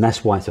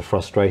that's why it's a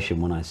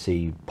frustration when I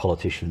see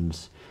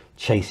politicians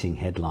chasing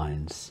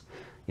headlines.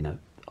 You know,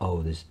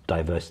 oh, there's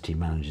diversity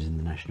managers in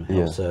the National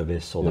Health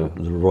Service, or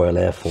the Royal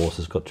Air Force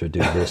has got to do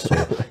this,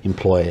 or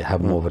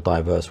have more of a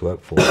diverse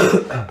workforce.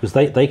 Because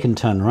they can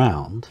turn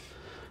around,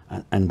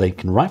 and they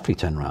can rightfully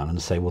turn around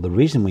and say, well, the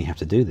reason we have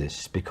to do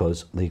this is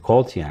because the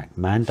Equality Act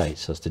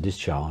mandates us to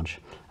discharge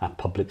our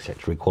public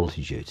sector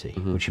equality duty,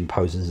 which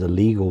imposes a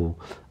legal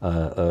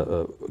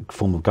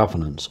form of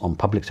governance on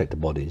public sector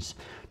bodies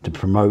to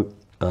promote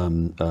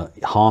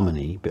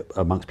harmony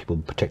amongst people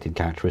with protected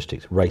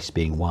characteristics, race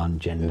being one,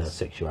 gender,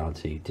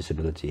 sexuality,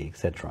 disability,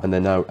 etc. And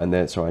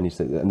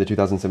the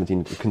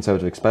 2017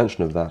 Conservative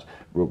expansion of that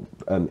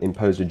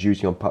imposed a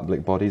duty on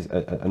public bodies,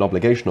 an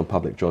obligation on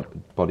public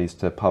bodies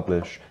to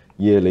publish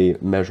yearly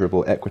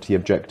measurable equity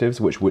objectives,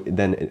 which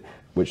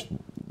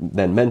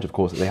then meant, of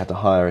course, that they had to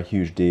hire a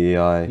huge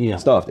DEI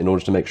staff in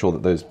order to make sure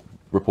that those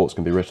reports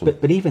can be written.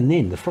 But even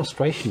then, the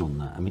frustration on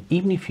that, I mean,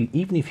 even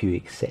if you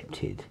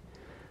accepted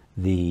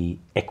the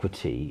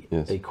equity,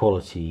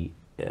 equality,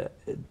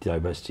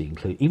 diversity,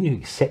 inclusion, even if you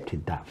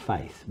accepted that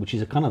faith, which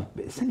is a kind of,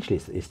 essentially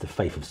it's the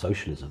faith of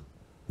socialism,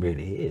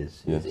 really it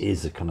is. Yes. It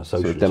is a kind of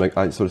socialism.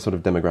 Sort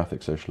of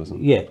demographic socialism.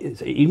 Yeah,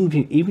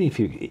 even if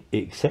you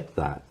accept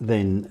that,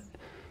 then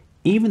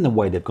even the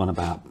way they've gone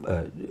about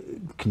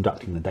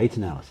conducting the data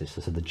analysis,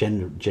 so the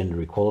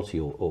gender equality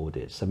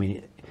audits. I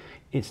mean,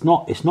 it's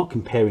not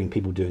comparing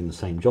people doing the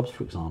same jobs,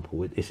 for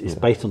example. It's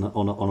based on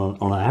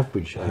an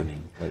average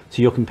earning. Right.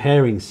 So you're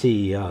comparing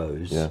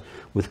CEOs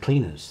with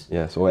cleaners.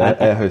 Yes, or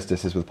air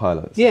hostesses with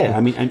pilots. Yeah,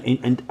 I mean,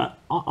 and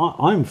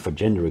I'm for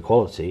gender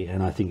equality,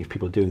 and I think if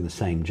people are doing the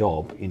same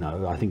job, you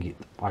know, I think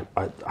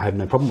I have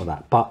no problem with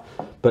that.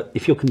 But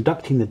if you're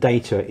conducting the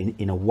data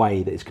in a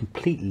way that is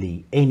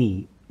completely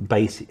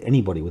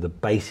anybody with a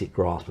basic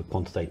grasp of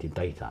quantitative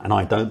data, and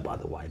I don't, by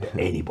the way, but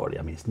anybody,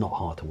 I mean, it's not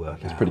hard to work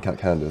out. It's pretty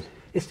cat-handed.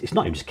 It's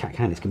not even just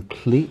cat-handed, it's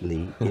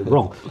completely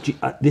wrong.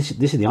 This is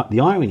the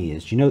irony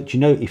is, do you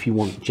know if you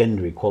want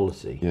gender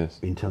equality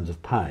in terms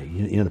of pay,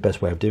 you know the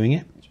best way of doing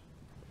it?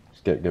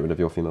 Just get rid of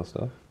your female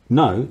staff?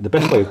 No, the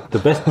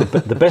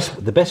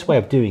best way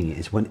of doing it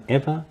is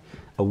whenever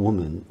a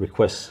woman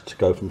requests to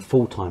go from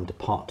full-time to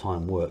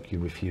part-time work, you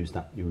refuse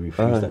that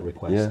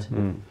request.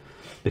 Yeah.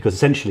 Because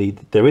essentially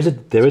there is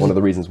one of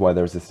the reasons why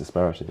there is this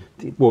disparity.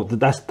 Well,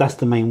 that's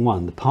the main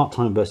one, the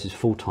part-time versus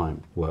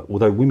full-time work.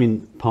 Although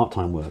women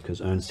part-time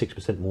workers earn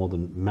 6% more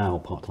than male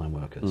part-time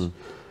workers.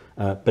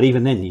 But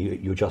even then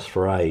you adjust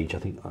for age. I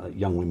think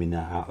young women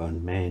now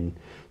out-earn men.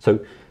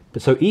 So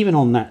even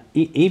on that,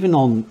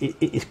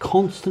 it's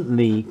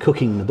constantly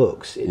cooking the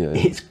books.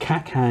 It's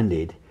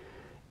cat-handed.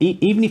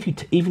 Even if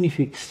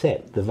you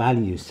accept the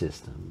value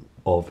system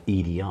of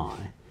EDI,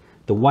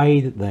 the way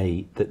that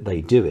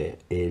they do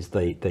it is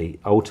they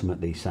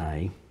ultimately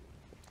say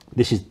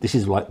this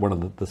is like one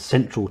of the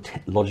central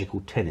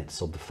logical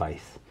tenets of the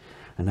faith,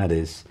 and that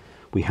is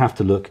we have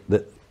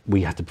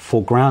to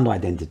foreground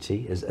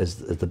identity as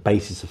the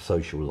basis of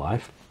social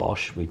life.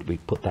 Bosh, we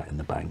put that in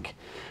the bank,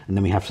 and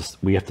then we have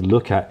to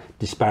look at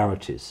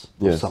disparities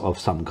of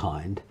some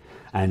kind.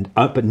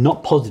 But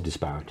not positive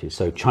disparities.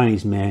 So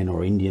Chinese men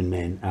or Indian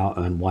men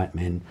out-earn white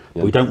men.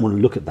 We don't want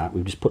to look at that.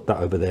 We just put that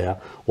over there.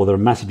 Or there are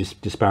massive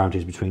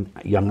disparities between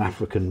young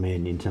African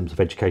men in terms of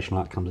educational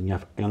outcomes and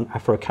young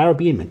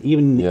Afro-Caribbean men,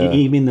 even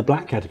in the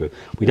black category.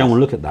 We don't want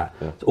to look at that.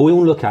 So all we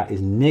want to look at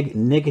is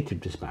negative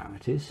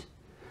disparities,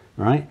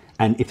 right?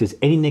 And if there's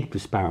any negative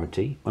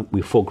disparity,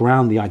 we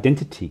foreground the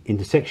identity,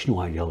 intersectional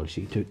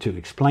ideology to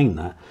explain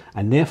that,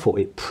 and therefore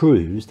it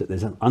proves that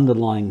there's an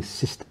underlying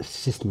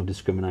system of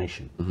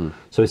discrimination.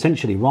 So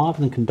essentially,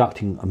 rather than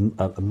conducting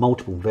a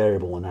multiple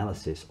variable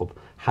analysis of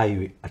how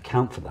you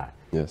account for that,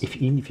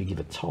 even if you give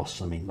a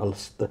toss, I mean,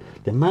 the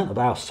amount of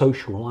our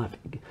social life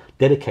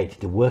dedicated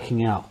to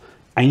working out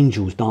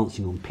angels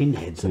dancing on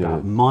pinheads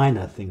about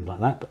minor things like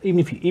that, but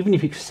even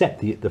if you accept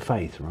the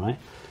faith, right?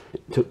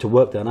 To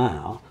work that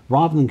out,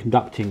 rather than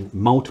conducting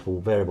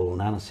multiple variable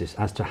analysis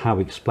as to how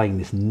we explain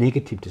this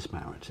negative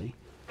disparity,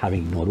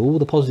 having ignored all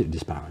the positive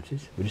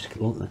disparities, we just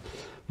rather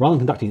than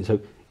conducting it. So,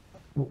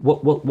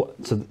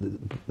 So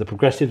the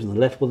progressives on the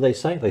left, what do they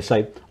say? They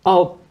say,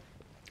 "Oh,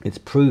 it's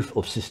proof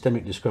of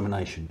systemic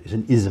discrimination. It's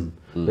an ism.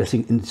 Let's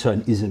insert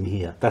an ism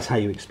here. That's how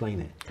you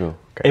explain it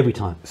every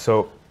time."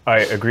 So I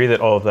agree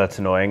that all of that's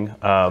annoying.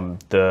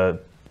 The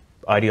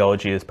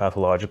ideology is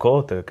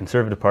pathological, the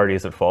Conservative Party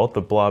is at fault,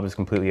 the blob is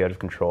completely out of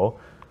control,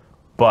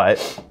 but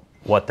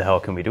what the hell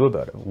can we do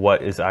about it?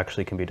 What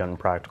actually can be done in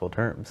practical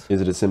terms?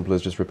 Is it as simple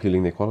as just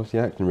repealing the Equality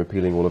Act and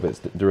repealing all of its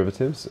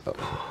derivatives?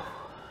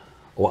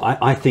 Well,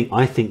 I think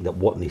that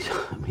what needs,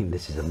 I mean,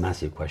 this is a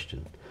massive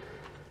question,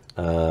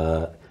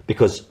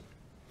 because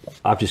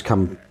I've just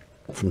come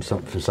from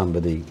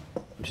somebody,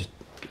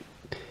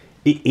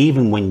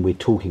 even when we're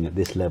talking at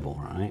this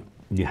level, right?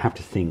 You have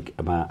to think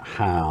about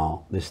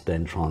how this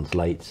then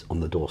translates on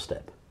the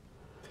doorstep.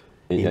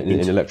 In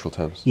electoral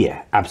terms?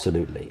 Yeah,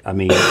 absolutely. I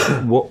mean,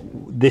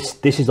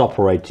 this is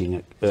operating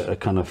at a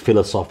kind of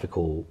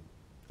philosophical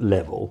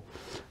level.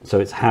 So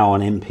it's how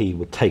an MP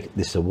would take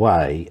this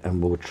away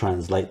and would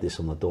translate this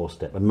on the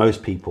doorstep. And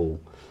most people,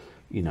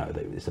 you know,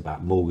 it's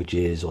about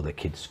mortgages or their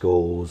kids'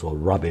 schools or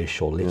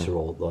rubbish or litter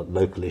or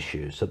local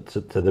issues. So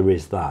there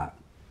is that.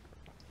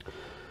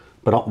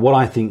 But what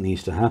I think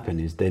needs to happen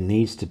is there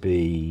needs to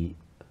be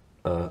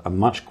a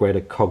much greater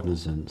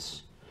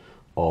cognizance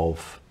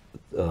of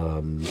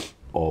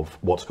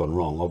what's gone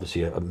wrong.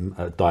 Obviously,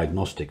 a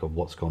diagnostic of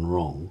what's gone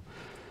wrong,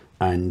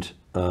 and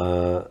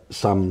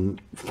some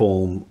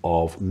form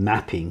of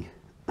mapping.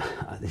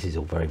 This is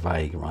all very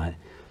vague, right?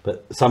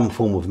 But some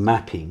form of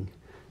mapping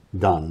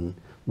done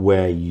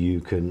where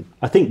you can.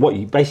 I think what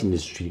you basically need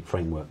is a strategic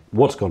framework.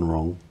 What's gone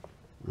wrong,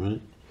 right?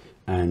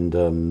 And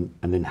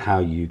then how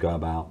you go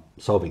about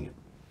solving it.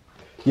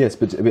 Yes,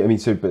 but I mean,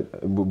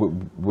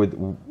 with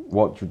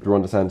what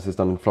Ron DeSantis has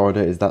done in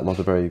Florida, is that not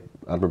a very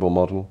admirable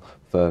model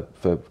for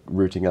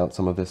rooting out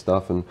some of this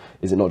stuff? And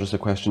is it not just a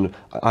question?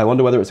 I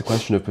wonder whether it's a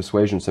question of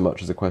persuasion so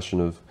much as a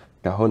question of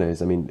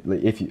cajones. I mean,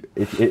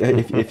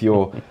 if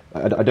you're,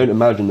 I don't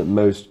imagine that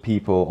most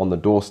people on the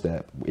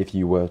doorstep, if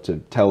you were to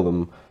tell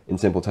them in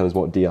simple terms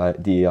what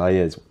DEI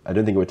is, I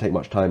don't think it would take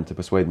much time to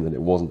persuade them that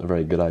it wasn't a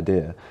very good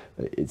idea.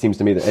 It seems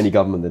to me that any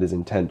government that is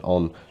intent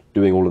on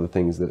doing all of the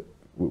things that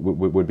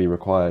would be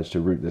required to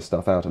root this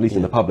stuff out, at least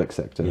in the public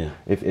sector. Yeah.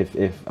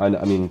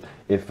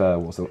 If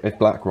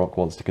BlackRock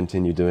wants to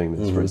continue doing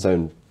this for its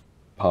own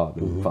part,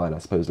 then fine, I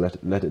suppose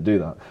let it do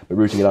that. But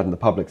rooting it out in the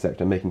public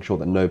sector, making sure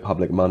that no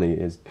public money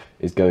is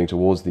going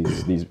towards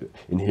these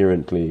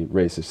inherently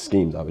racist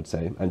schemes, I would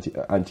say,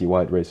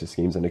 anti-white racist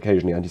schemes, and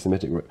occasionally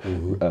anti-Semitic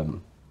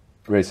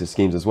racist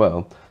schemes as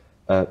well.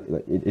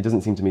 It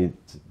doesn't seem to me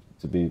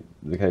to be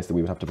the case that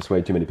we would have to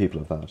persuade too many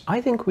people of that.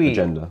 I think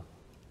agenda.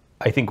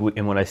 I think,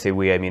 and when I say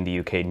we, I mean the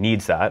UK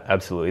needs that,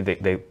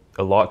 absolutely.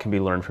 A lot can be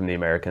learned from the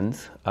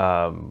Americans.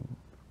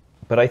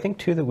 But I think,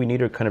 too, that we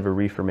need a kind of a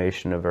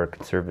reformation of our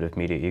conservative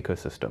media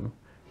ecosystem,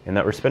 in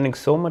that we're spending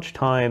so much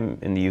time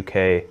in the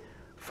UK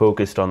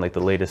focused on like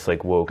the latest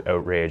like woke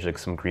outrage, like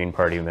some Green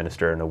Party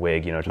minister in a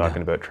wig,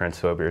 talking about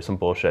transphobia or some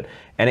bullshit.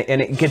 And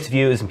it gets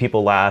views and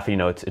people laugh,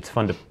 it's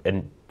fun to,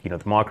 and,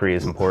 the mockery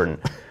is important.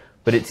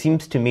 But it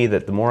seems to me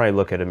that the more I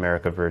look at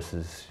America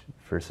versus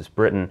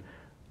Britain,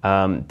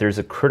 there's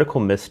a critical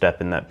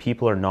misstep in that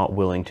people are not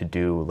willing to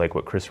do like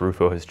what Chris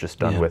Rufo has just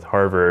done with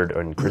Harvard,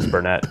 and Chris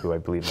Barnett, who I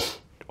believe is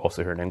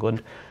also here in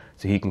England,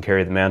 so he can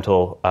carry the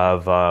mantle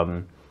of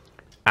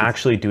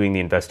actually doing the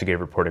investigative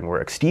reporting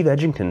work. Steve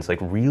Edgington's like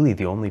really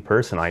the only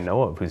person I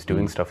know of who's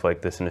doing stuff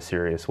like this in a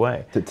serious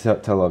way.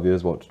 Tell our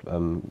viewers what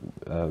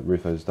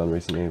Rufo's done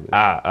recently.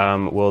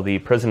 Well, the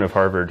president of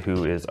Harvard,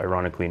 who is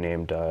ironically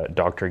named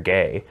Dr.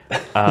 Gay,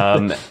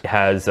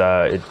 has,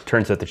 it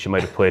turns out that she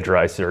might have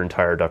plagiarized her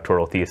entire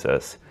doctoral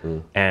thesis.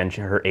 And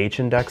her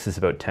H-index is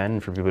about 10.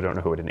 For people who don't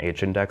know what an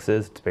H-index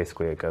is, it's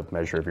basically like a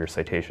measure of your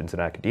citations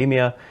in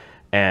academia.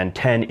 And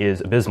 10 is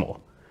abysmal.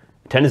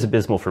 10 is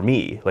abysmal for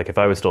me. Like if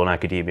I was still in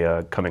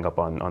academia coming up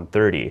on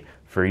 30,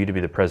 for you to be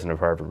the president of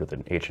Harvard with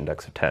an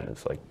H-index of 10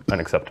 is like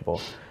unacceptable.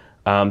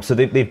 So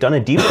they've done a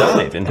deep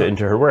dive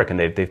into her work, and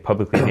they've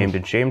publicly named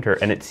and shamed her.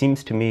 And it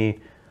seems to me,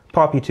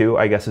 Poppy too,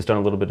 I guess, has done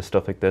a little bit of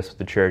stuff like this with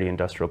the charity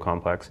industrial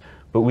complex.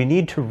 But we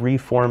need to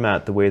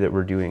reformat the way that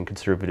we're doing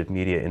conservative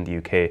media in the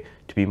UK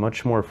to be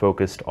much more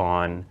focused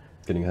on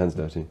getting hands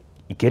dirty.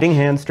 Getting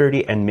hands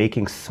dirty and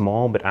making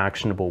small but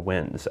actionable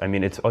wins. I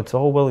mean, it's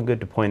all well and good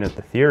to point out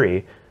the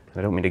theory.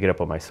 I don't mean to get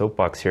up on my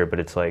soapbox here, but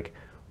it's like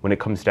when it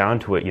comes down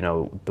to it,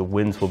 the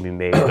wins will be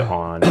made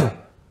on,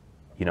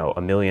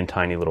 a million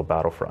tiny little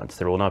battlefronts.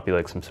 There will not be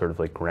like some sort of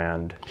like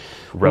grand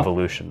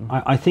revolution.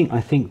 Well, I think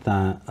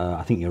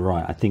you're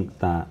right. I think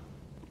that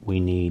we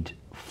need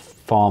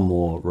far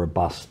more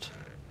robust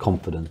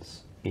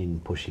confidence in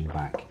pushing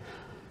back.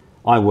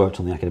 I worked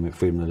on the academic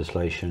freedom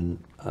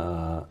legislation.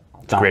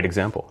 It's a great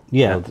example.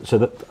 Yeah, so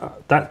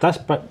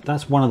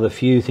that's one of the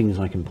few things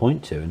I can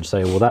point to and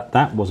say, well,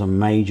 that was a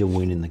major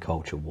win in the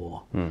culture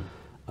war.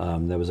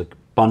 There was a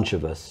bunch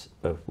of us,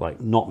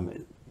 not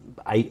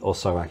 8 or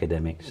so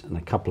academics and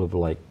a couple of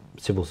like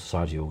civil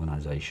society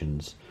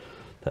organisations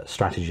that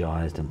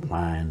strategized and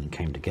planned and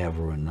came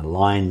together and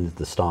aligned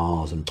the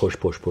stars and push,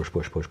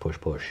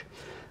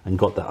 and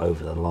got that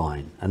over the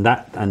line.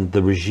 And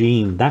the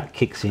regime that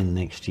kicks in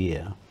next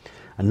year,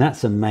 and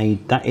that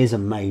is a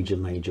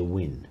major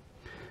win.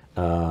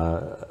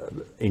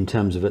 In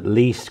terms of at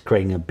least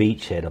creating a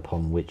beachhead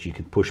upon which you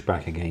could push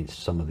back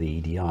against some of the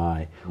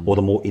EDI or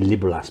the more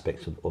illiberal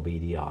aspects of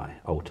EDI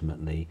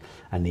ultimately,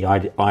 and the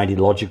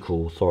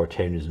ideological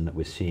authoritarianism that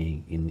we're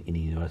seeing in the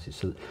universities.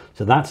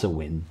 So that's a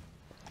win.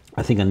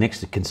 I think our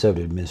next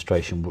Conservative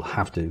administration will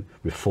have to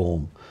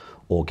reform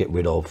or get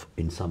rid of,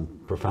 in some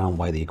profound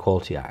way, the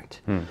Equality Act.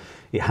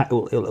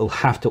 It'll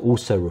have to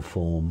also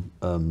reform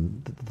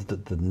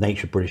the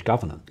nature of British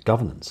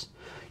governance.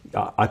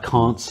 I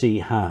can't see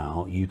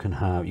how you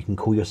can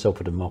call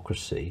yourself a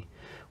democracy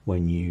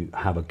when you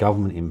have a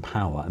government in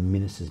power and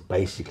ministers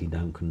basically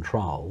don't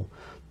control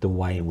the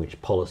way in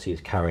which policy is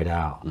carried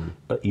out.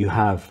 But you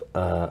have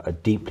a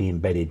deeply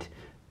embedded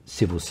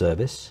civil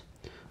service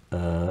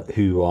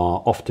who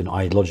are often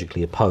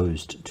ideologically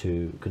opposed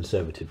to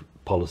conservative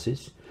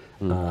policies.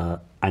 And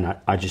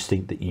I just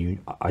think that we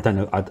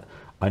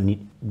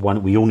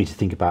all need to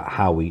think about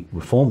how we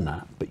reform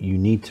that, but you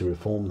need to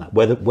reform that,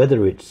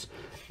 whether it's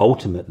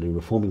ultimately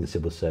reforming the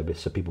civil service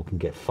so people can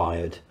get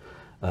fired.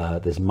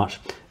 There's much,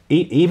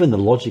 even the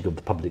logic of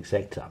the public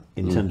sector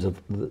in terms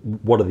of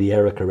what are the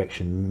error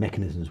correction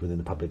mechanisms within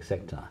the public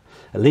sector.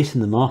 At least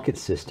in the market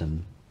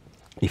system,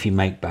 if you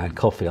make bad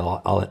coffee,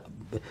 on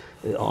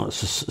a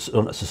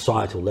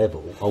societal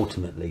level,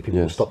 ultimately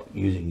people will stop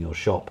using your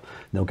shop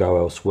and they'll go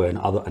elsewhere, and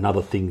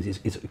other things.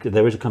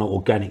 There is a kind of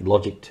organic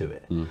logic to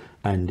it,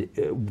 and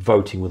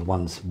voting with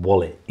one's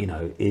wallet,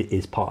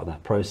 is part of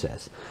that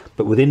process.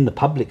 But within the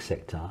public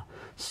sector,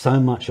 so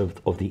much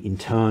of the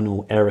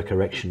internal error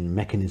correction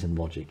mechanism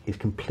logic is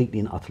completely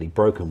and utterly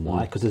broken.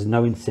 Why? Because there's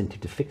no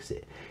incentive to fix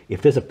it.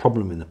 If there's a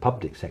problem in the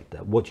public sector,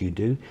 what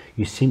do?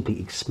 You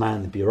simply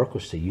expand the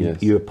bureaucracy.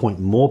 You appoint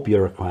more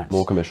bureaucrats.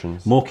 More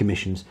commissions. More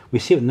commissions. We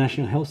see it with the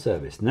National Health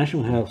Service. The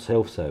National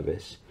Health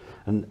Service,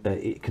 and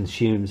it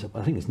consumes,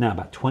 I think it's now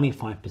about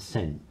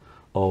 25%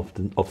 of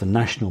the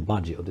national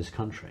budget of this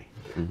country.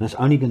 And that's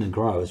only going to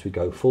grow as we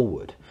go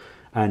forward.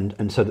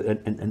 And so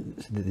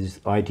this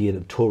idea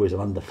that Tories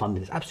are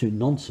underfunded is absolute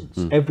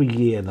nonsense. Every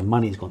year the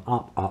money's gone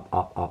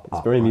up.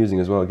 It's very amusing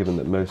as well, given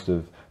that most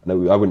of,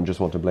 no, I wouldn't just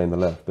want to blame the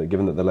left, but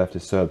given that the left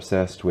is so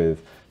obsessed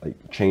with like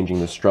changing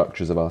the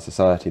structures of our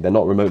society, they're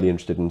not remotely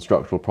interested in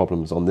structural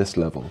problems on this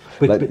level.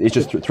 It's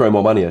just throw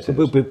more money at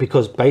it.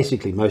 Because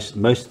basically most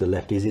of the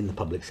left is in the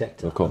public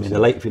sector. Of course. I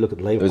mean, if you look at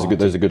the Labour Party,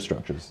 those are good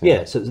structures.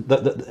 Yeah. So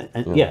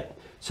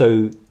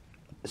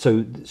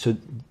So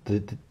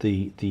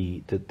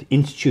the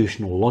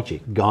institutional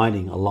logic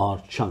guiding a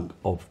large chunk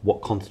of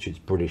what constitutes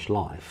British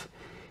life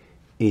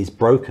is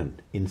broken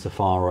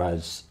insofar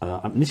as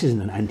this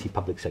isn't an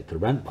anti-public sector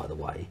rant, by the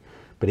way,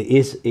 but it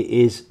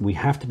is. We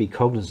have to be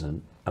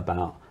cognizant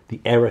about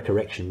the error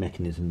correction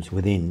mechanisms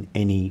within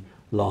any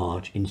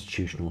large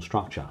institutional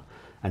structure,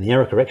 and the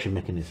error correction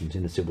mechanisms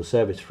in the civil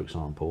service, for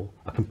example,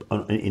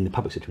 in the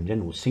public sector in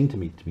general, seem to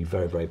me to be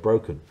very, very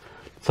broken.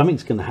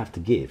 Something's going to have to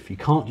give. You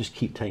can't just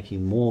keep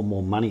taking more and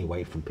more money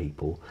away from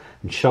people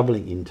and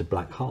shoveling into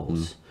black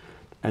holes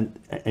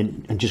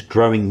and just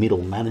growing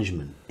middle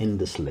management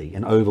endlessly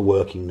and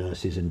overworking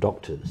nurses and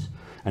doctors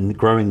and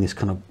growing this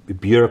kind of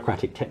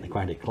bureaucratic,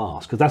 technocratic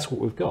class, because that's what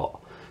we've got.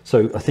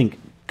 So I think,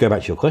 go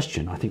back to your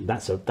question, I think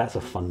that's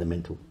a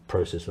fundamental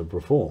process of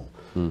reform.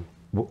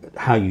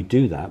 How you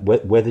do that,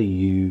 whether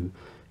you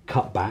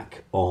cut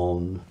back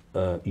on,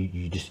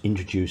 you just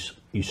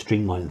you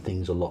streamline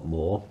things a lot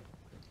more,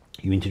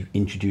 you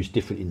introduce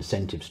different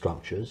incentive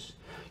structures,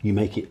 you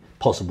make it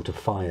possible to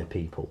fire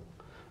people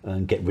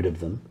and get rid of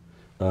them.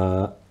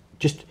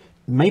 Just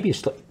maybe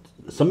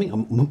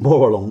something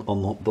more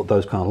along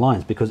those kind of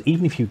lines, because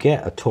even if you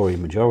get a Tory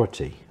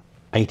majority,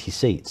 80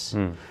 seats,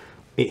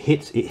 it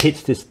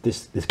hits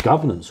this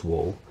governance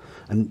wall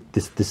and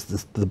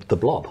the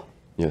blob.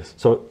 Yes.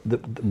 So the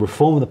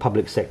reform of the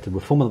public sector,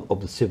 reform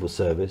of the civil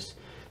service,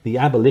 the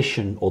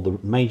abolition or the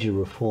major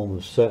reform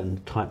of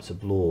certain types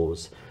of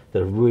laws that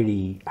have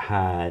really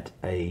had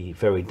a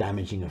very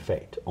damaging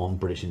effect on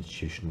British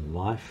institutional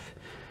life,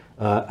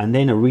 and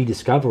then a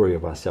rediscovery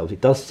of ourselves.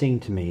 It does seem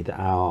to me that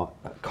our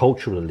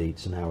cultural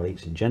elites and our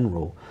elites in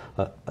general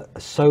are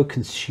so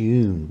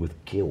consumed with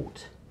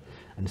guilt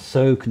and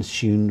so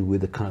consumed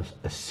with a kind of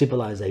a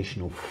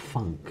civilizational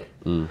funk,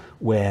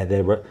 where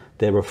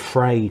they're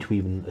afraid to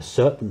even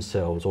assert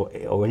themselves or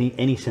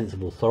any sense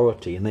of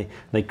authority, and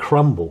they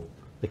crumble.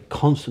 They're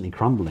constantly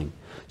crumbling.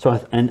 So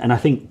I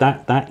think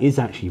that is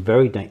actually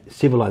very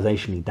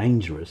civilizationally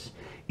dangerous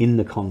in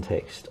the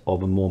context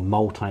of a more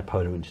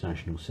multipolar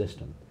international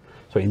system.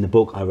 So in the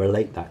book, I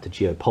relate that to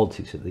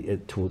geopolitics.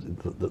 Towards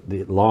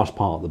the last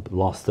part, the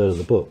last third of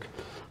the book,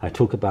 I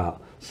talk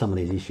about some of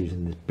these issues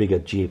in this bigger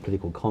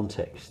geopolitical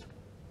context,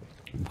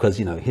 because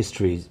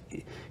history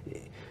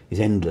is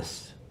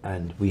endless,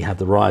 and we have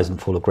the rise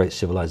and fall of great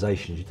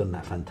civilizations. You've done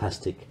that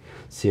fantastic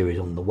series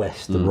on the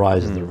West, the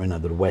rise of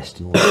the West,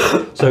 and all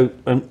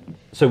that.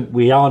 So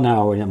we are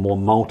now in a more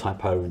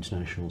multipolar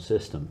international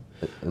system.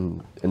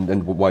 And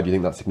why do you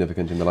think that's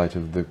significant in the light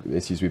of the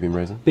issues we've been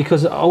raising?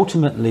 Because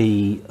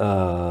ultimately,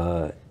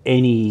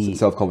 any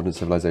self-confident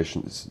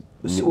civilizations.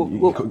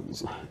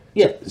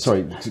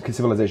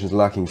 Civilizations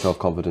lacking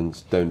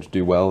self-confidence don't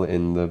do well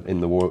in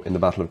the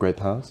battle of great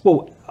powers.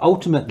 Well,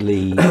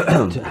 ultimately,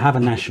 to have a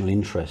national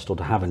interest, or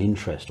to have an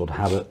interest, or to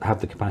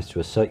have the capacity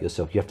to assert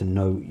yourself, you have to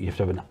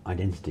have an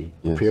identity.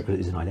 Yes. A prerequisite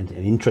is an identity.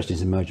 An interest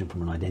is emergent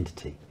from an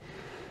identity.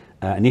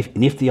 And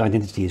if the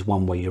identity is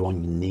one where you're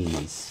on your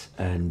knees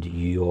and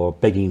you're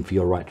begging for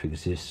your right to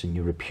exist, and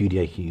you're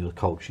repudiating your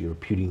culture, you're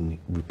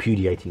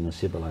repudiating your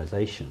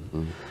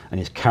civilization, and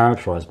it's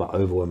characterized by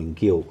overwhelming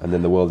guilt. And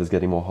then the world is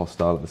getting more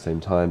hostile at the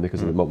same time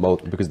because of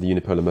because the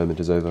unipolar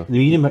moment is over.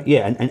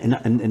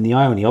 And the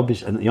irony,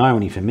 obviously, and the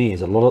irony for me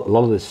is a lot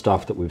of this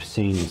stuff that we've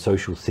seen in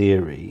social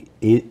theory,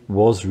 it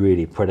was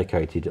really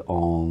predicated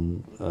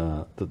on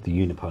the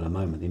unipolar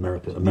moment,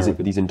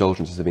 These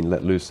indulgences have been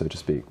let loose, so to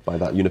speak, by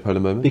that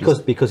unipolar moment.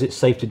 Because it's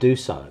safe to do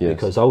so. Yes.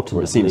 Because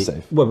ultimately, or it seems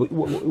safe.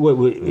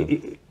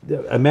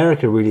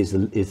 America really is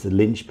the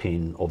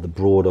linchpin of the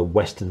broader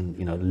Western,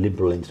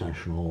 liberal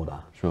international order.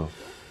 Sure.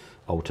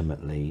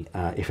 Ultimately,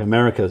 if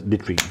America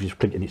literally just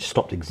clicked and it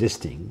stopped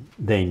existing,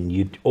 then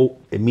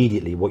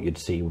immediately what you'd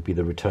see would be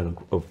the return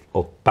of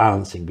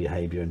balancing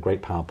behaviour and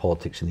great power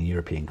politics in the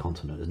European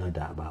continent. There's no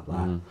doubt about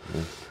that.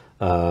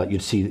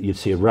 You'd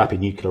see a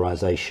rapid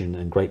nuclearization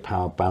and great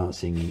power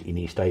balancing in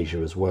East Asia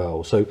as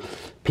well. So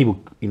people,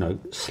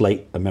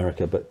 slate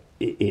America, but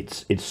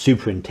its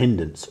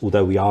superintendence,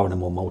 although we are in a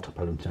more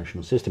multipolar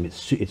international system, its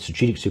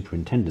strategic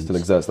superintendence still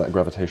exerts that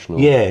gravitational.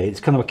 Yeah, it's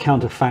kind of a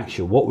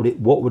counterfactual. What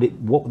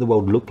would the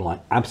world look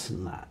like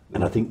absent that?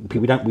 And I think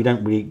we don't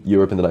really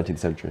Europe in the 19th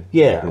century.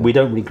 Yeah, we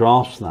don't really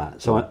grasp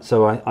that. So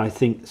I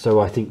think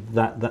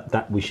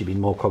that we should be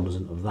more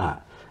cognizant of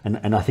that.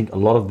 And I think a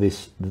lot of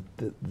this,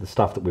 the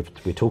stuff that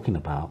we're talking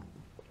about,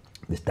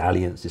 this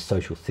dalliance, this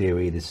social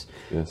theory, this,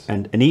 yes.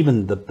 and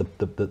even the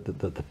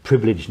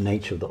privileged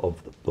nature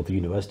of the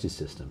university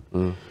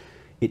system,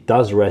 it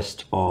does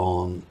rest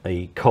on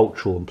a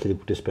cultural and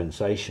political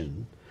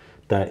dispensation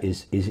that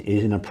is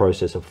in a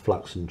process of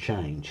flux and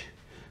change.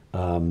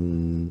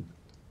 in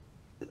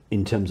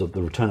terms of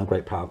the return of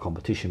great power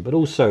competition, but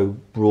also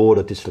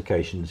broader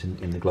dislocations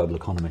in the global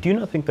economy. Do you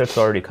not think that's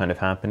already kind of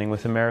happening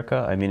with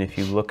America? I mean, if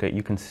you look at,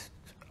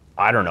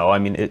 I don't know, I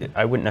mean,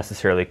 I wouldn't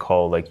necessarily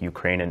call like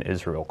Ukraine and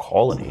Israel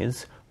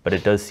colonies, but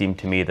it does seem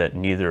to me that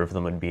neither of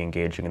them would be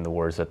engaging in the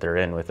wars that they're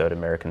in without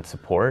American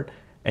support.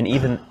 And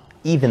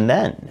even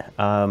then,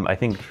 I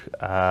think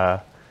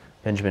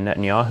Benjamin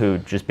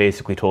Netanyahu just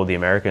basically told the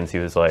Americans, he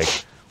was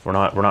like, we're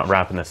not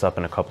wrapping this up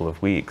in a couple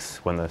of weeks.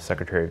 When the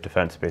Secretary of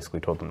Defense basically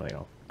told them,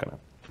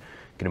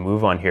 gonna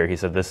move on here, he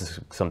said this is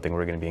something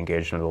we're going to be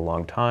engaged in for a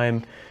long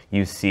time.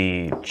 You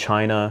see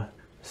China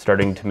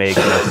starting to make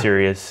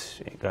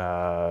serious,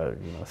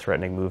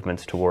 threatening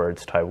movements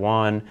towards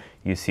Taiwan.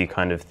 You see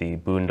kind of the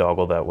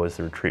boondoggle that was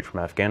the retreat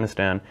from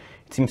Afghanistan.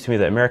 It seems to me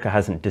that America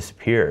hasn't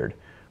disappeared,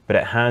 but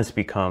it has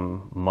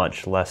become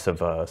much less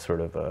of a sort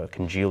of a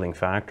congealing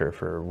factor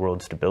for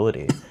world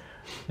stability.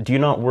 Do you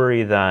not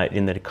worry that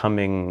in the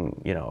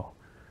coming,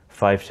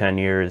 5-10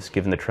 years,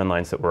 given the trend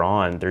lines that we're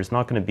on, there's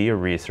not going to be a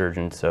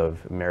resurgence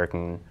of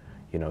American,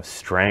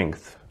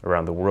 strength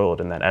around the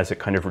world, and that as it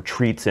kind of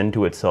retreats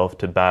into itself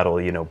to battle,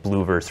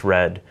 blue versus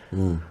red,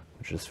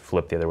 which is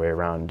flipped the other way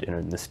around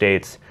in the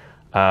States,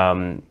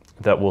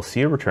 that we'll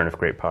see a return of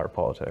great power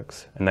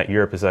politics, and that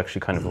Europe is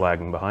actually kind of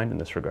lagging behind in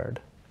this regard?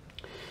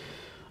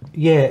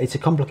 Yeah, it's a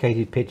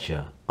complicated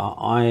picture.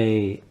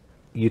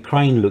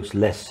 Ukraine looks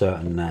less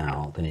certain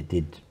now than it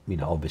did,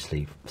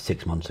 obviously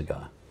 6 months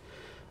ago.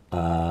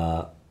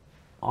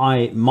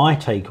 My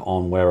take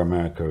on where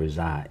America is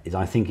at is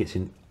I think it's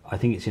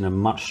in a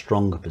much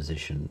stronger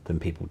position than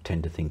people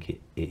tend to think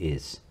it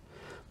is,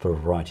 for a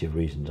variety of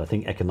reasons. I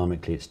think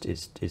economically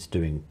it's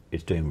doing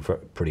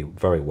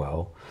very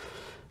well.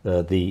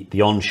 The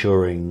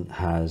onshoring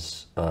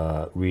has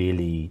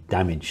really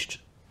damaged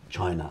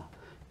China.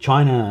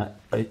 China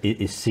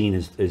is seen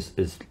as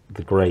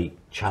the great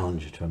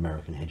challenger to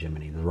American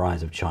hegemony, the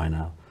rise of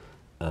China,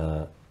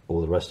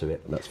 all the rest of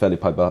it. That's fairly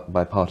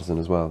bipartisan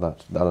as well,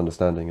 that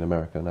understanding in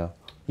America now.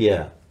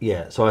 Yeah.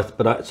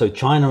 So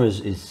China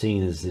is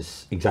seen as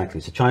this,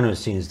 exactly. So China is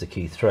seen as the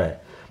key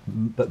threat.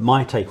 But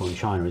my take on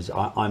China is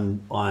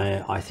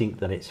I think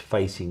that it's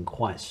facing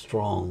quite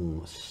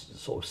strong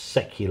sort of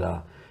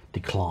secular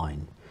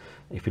decline.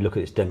 If you look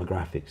at its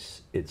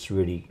demographics, it's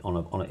really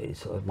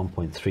it's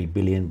 1.3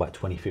 billion. By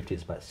 2050,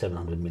 it's about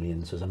 700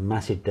 million. So there's a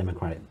massive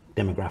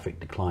demographic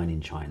decline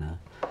in China.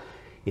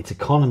 Its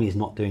economy is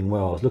not doing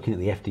well. I was looking at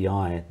the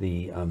FDI,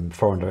 the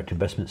foreign direct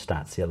investment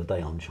stats the other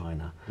day on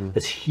China.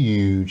 There's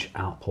huge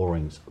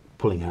outpourings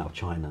pulling out of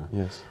China,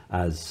 yes,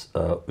 as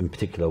in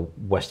particular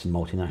Western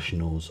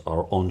multinationals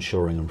are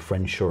onshoring and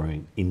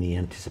friendshoring in the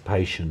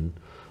anticipation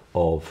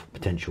of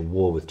potential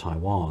war with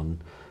Taiwan.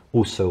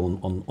 Also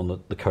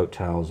on the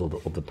coattails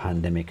of the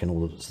pandemic and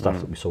all the stuff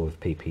that we saw with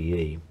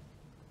PPE,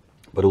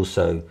 but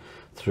also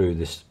through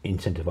this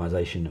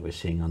incentivization that we're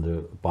seeing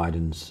under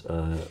Biden's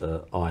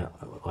IRA, I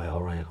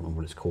can't remember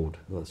what it's called,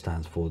 what it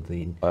stands for.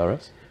 The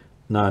IRS?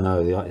 No,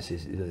 anyway.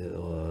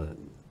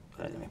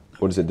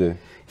 What does it do?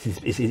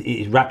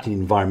 It's wrapped in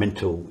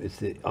environmental. It's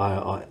the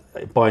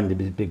Biden did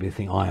a big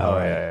thing, IRA. Oh,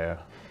 yeah.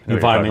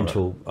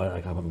 Environmental,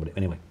 I can't remember what it,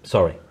 anyway,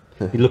 sorry.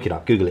 You look it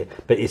up, Google it.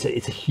 But it's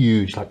a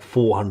huge, like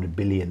 $400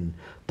 billion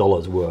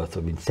worth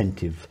of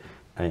incentive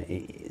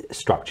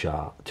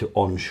structure to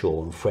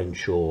onshore and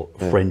friendshore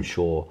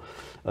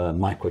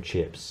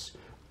microchips,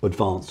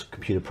 advanced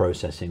computer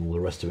processing, all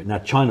the rest of it. Now,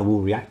 China will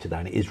react to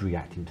that, and it is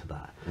reacting to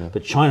that. Yeah.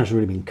 But China's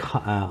really been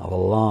cut out of a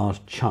large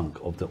chunk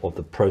of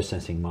the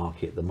processing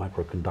market, the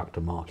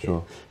microconductor market,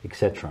 sure,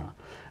 etc.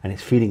 And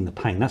it's feeling the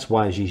pain. That's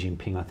why Xi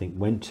Jinping, I think,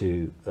 went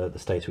to the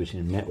States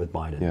recently and met with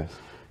Biden. Yes.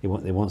 He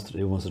wants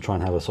to try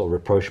and have a sort of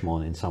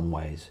rapprochement in some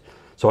ways.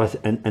 So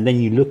and then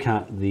you look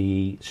at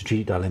the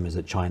strategic dilemmas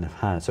that China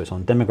has. So it's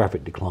on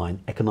demographic decline.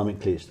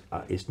 Economically,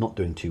 it's not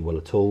doing too well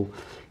at all.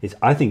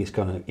 I think it's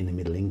kind of in the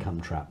middle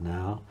income trap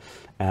now.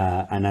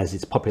 And as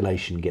its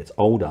population gets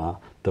older,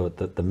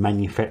 the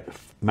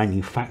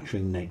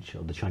manufacturing nature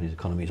of the Chinese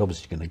economy is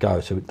obviously going to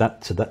go. So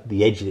that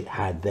the edge that it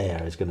had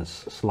there is going to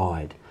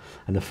slide.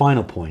 And the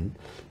final point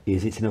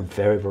is it's in a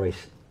very, very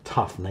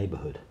tough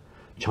neighborhood.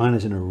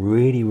 China's in a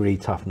really, really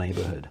tough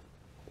neighborhood.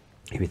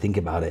 If you think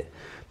about it,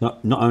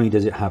 not only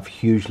does it have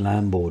huge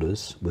land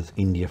borders with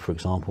India, for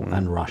example,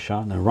 and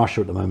Russia. Now,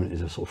 Russia at the moment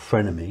is a sort of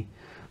frenemy,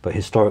 but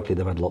historically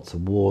they've had lots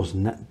of wars,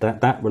 and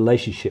that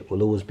relationship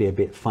will always be a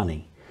bit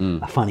funny,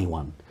 a funny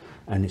one.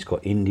 And it's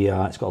got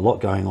India, it's got a lot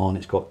going on,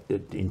 it's got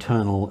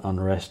internal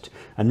unrest,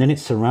 and then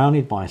it's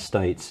surrounded by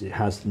states. It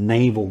has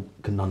naval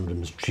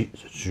conundrums,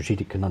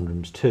 strategic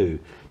conundrums too,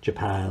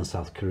 Japan,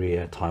 South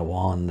Korea,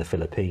 Taiwan, the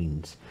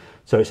Philippines.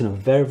 So it's in a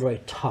very,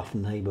 very tough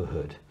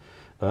neighborhood.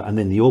 And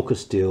then the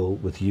AUKUS deal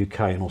with the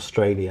UK and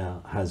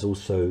Australia has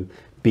also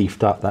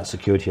beefed up that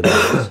security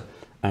alliance.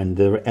 And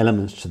there are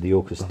elements to the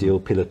AUKUS deal,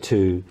 Pillar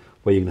 2,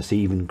 where you're going to see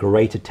even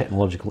greater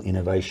technological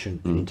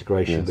innovation and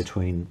integration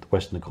between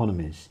Western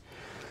economies.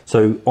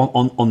 So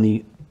on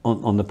the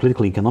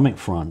political economic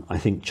front, I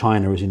think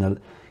China is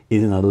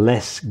is in a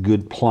less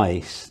good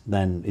place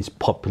than is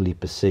popularly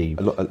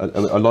perceived.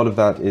 A lot of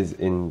that is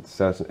in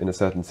a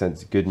certain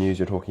sense good news.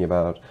 You're talking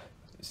about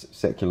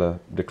secular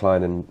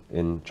decline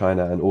in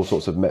China and all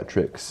sorts of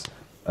metrics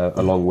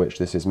along which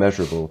this is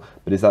measurable.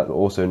 But is that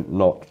also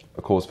not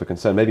a cause for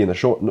concern? Maybe in the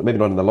short, maybe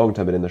not in the long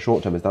term, but in the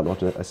short term, is that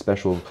not a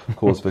special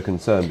cause for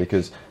concern?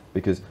 Because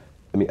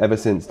I mean, ever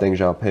since Deng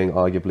Xiaoping,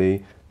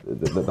 arguably,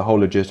 the whole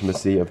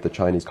legitimacy of the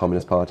Chinese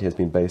Communist Party has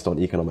been based on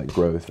economic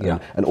growth,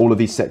 and all of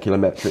these secular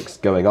metrics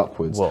going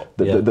upwards. Well,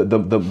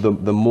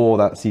 the more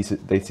that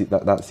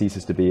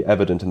ceases to be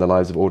evident in the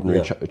lives of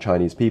ordinary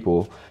Chinese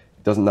people,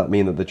 doesn't that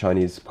mean that the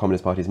Chinese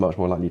Communist Party is much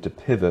more likely to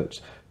pivot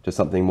to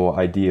something more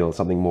ideal,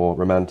 something more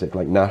romantic,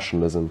 like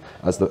nationalism,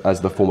 as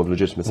the form of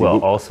legitimacy?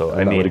 Well, also,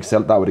 I mean,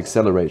 that would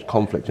accelerate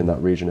conflict in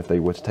that region if they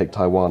were to take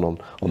Taiwan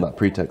on that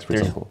pretext, for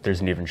example. There's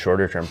an even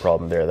shorter term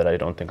problem there that I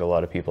don't think a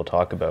lot of people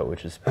talk about,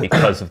 which is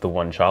because of the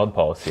one-child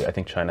policy. I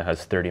think China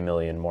has 30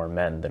 million more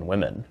men than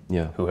women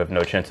who have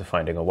no chance of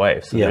finding a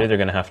wife. So they're either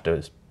going to have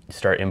to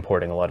start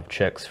importing a lot of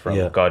chicks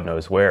from God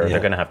knows where, or they're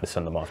going to have to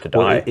send them off to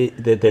die.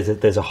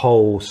 There's a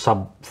whole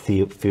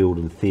sub-field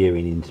and theory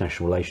in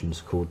international relations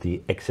called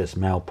the excess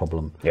male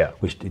problem,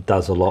 which it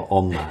does a lot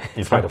on that.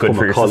 In fact,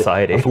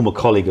 a former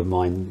colleague of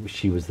mine,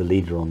 she was the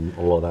leader on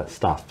all of that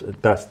stuff.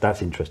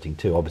 That's interesting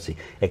too. Obviously,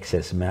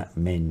 excess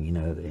men, you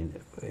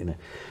know.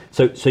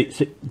 So,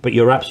 but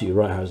you're absolutely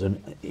right,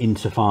 Harrison.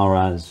 Insofar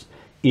as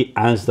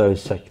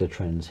those secular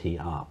trends heat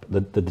up,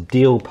 the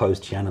deal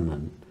post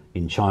Tiananmen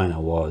in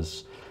China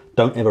was,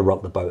 don't ever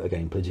rock the boat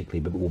again politically,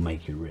 but it will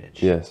make you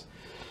rich. Yes.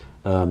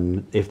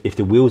 If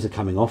the wheels are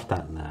coming off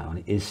that now, and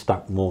it is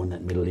stuck more in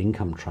that middle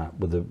income trap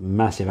with a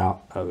massive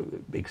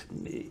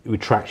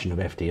retraction of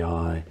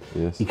FDI,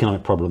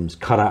 economic problems,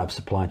 cut out of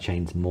supply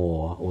chains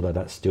more, although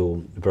that's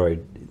still very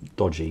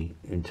dodgy,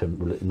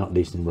 not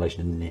least in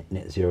relation to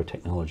net zero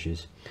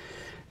technologies.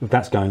 If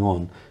that's going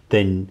on,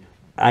 then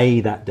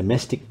that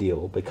domestic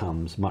deal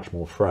becomes much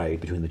more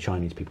frayed between the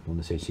Chinese people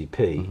and the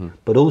CCP,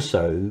 but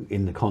also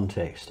in the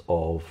context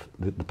of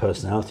the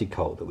personality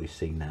cult that we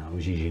see now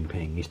with Xi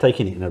Jinping. He's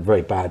taking it in a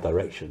very bad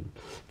direction,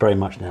 very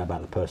much now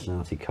about the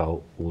personality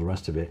cult, all the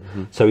rest of it.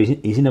 So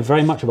he's in a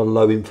very much of a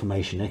low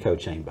information echo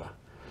chamber.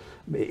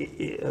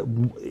 The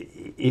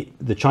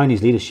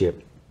Chinese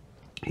leadership,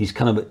 he's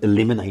kind of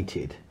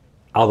eliminated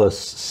other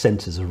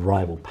centers of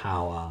rival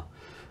power.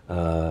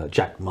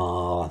 Jack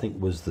Ma, I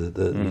think, was the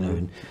you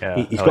know,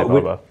 he's got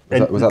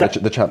was that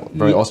the chap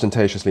very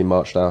ostentatiously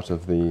marched out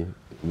of the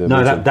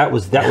no, that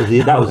was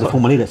the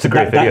former leader. So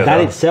that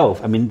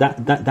itself, I mean,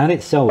 that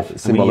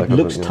itself, I mean, it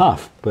looks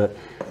tough, but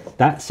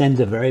that sends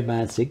a very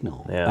bad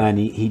signal. And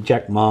he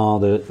Jack Ma,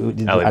 the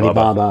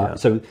Alibaba.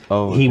 So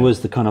he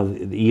was the kind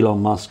of the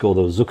Elon Musk or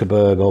the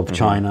Zuckerberg of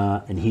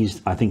China, and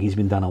I think he's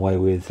been done away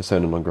with.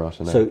 Persona non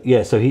grata. So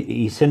so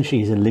he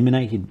essentially has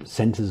eliminated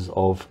centers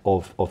of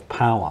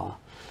power,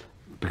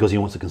 because he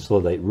wants to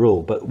consolidate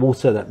rule, but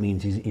also that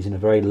means he's in a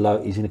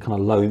kind of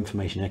low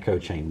information echo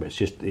chamber. It's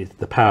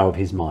the power of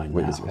his mind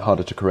now. It's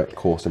harder to correct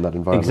course in that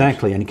environment.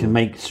 Exactly, and he can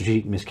make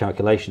strategic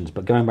miscalculations.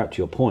 But going back to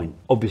your point,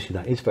 obviously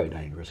that is very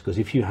dangerous, because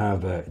if you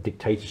have a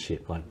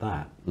dictatorship like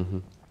that,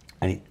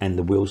 and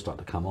the wheels start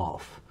to come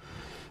off,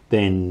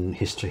 then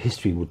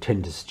history would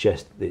tend to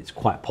suggest that it's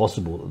quite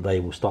possible that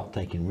they will start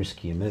taking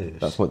riskier moves.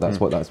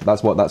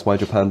 That's why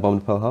Japan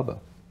bombed Pearl Harbor.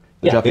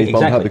 The Japanese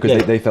bombed her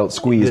because they felt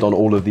squeezed on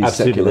all of these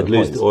secular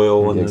points. Absolutely,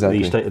 oil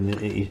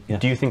and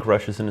Do you think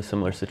Russia's in a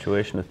similar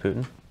situation with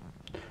Putin?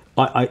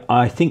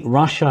 I think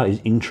Russia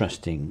is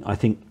interesting. I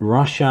think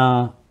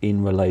Russia,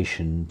 in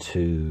relation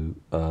to,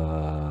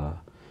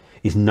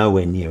 is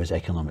nowhere near as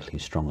economically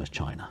strong as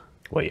China.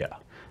 Well, yeah.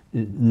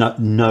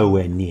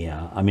 Nowhere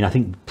near. I mean, I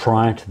think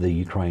prior to the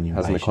Ukraine invasion,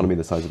 has an economy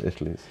the size of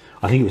Italy's.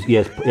 I think it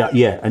was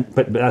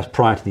but that's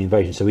prior to the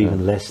invasion, so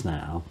even less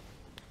now.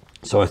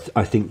 So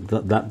I think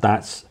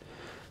that's.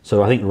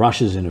 So I think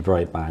Russia's in a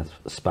very bad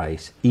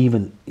space.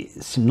 Even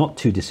it's not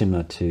too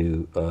dissimilar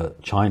to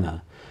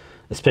China,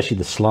 especially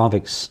the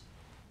Slavic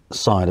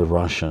side of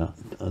Russia,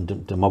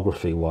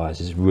 demography-wise,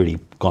 has really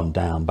gone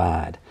down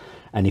bad.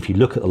 And if you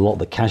look at a lot of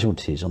the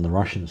casualties on the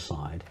Russian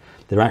side,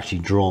 they're actually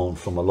drawn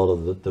from a lot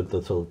of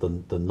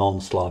the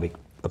non-Slavic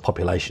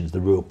populations, the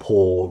real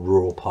poor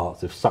rural parts.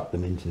 They've sucked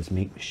them into this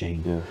meat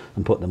machine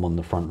and put them on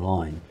the front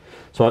line.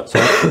 So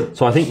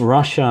I think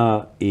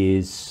Russia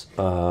is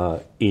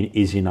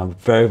in a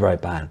very, very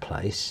bad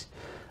place.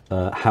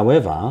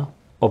 However,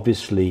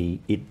 obviously,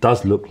 it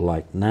does look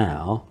like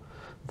now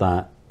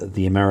that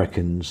the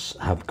Americans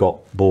have got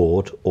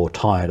bored or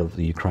tired of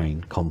the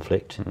Ukraine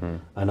conflict,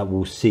 and that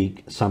will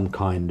seek some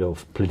kind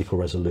of political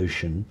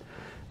resolution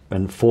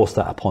and force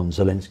that upon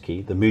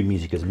Zelensky. The mood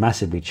music has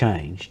massively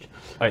changed,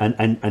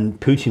 and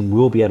Putin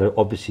will be able to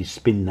obviously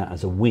spin that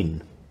as a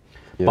win.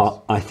 Yes.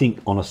 But I think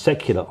on a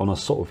secular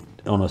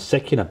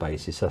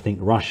basis, I think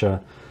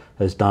Russia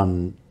has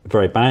done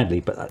very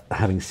badly. But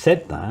having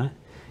said that,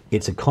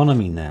 its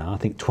economy now, I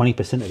think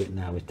 20% of it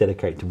now is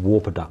dedicated to war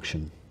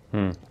production,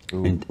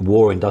 and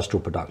war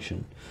industrial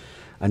production.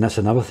 And that's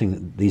another thing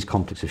that these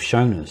conflicts have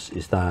shown us,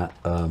 is that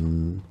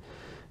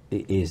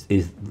is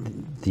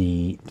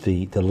the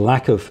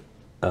lack of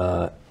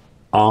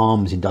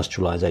arms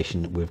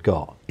industrialization that we've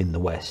got in the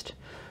West.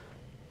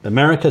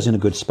 America's in a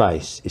good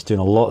space. It's doing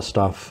a lot of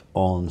stuff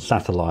on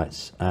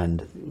satellites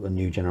and a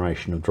new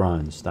generation of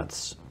drones.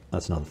 That's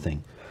another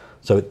thing.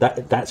 So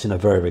that's in a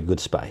very, very good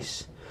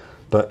space.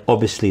 But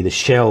obviously the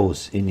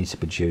shells it needs to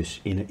produce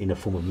in a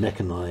form of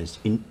mechanized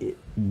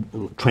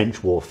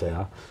trench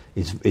warfare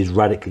is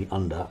radically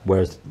under,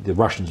 whereas the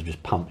Russians have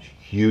just pumped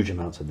huge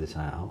amounts of this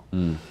out.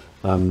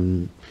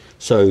 But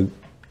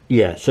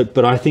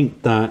I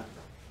think that,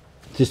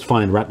 just to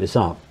finally wrap this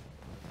up,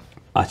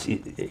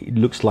 it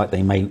looks like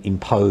they may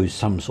impose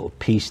some sort of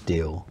peace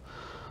deal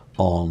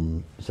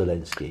on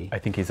Zelensky. I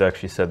think he's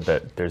actually said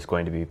that there's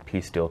going to be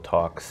peace deal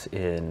talks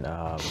in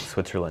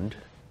Switzerland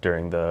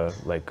during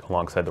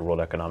alongside the World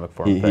Economic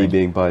Forum. He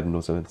being Biden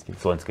or Zelensky?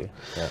 Zelensky,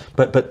 yeah.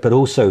 But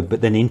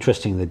then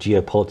interesting, the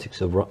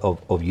geopolitics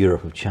of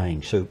Europe have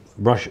changed. So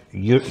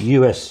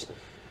US,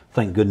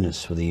 thank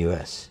goodness for the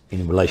US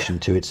in relation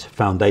to its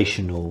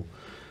foundational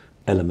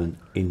element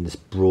in this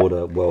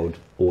broader world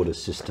order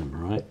system,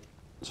 right?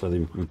 So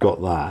we've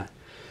got that.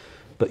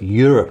 But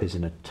Europe is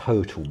in a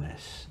total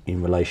mess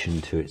in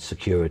relation to its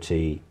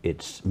security,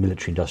 its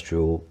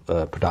military-industrial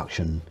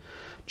production.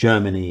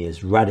 Germany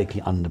has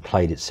radically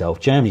underplayed itself.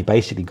 Germany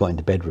basically got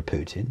into bed with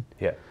Putin.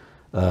 Yeah.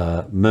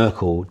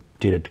 Merkel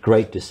did a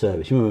great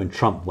disservice. You remember when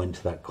Trump went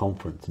to that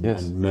conference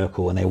and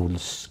Merkel, and they all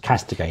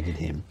castigated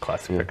him.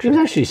 Classic picture. It was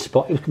actually it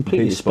was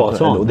completely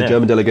spot on. And the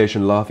German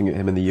delegation laughing at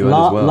him in the UN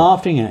as well.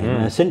 Laughing at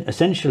him.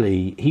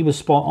 Essentially, he was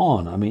spot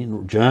on. I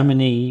mean,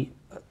 Germany,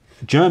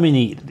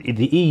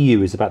 the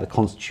EU is about the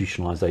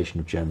constitutionalization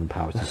of German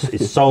power.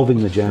 It's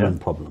solving the German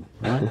problem,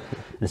 right? And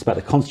it's about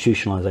the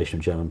constitutionalization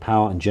of German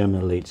power, and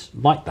German elites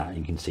like that.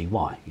 You can see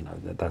why. You know,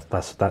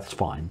 that's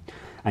fine,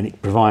 and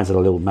it provides a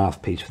little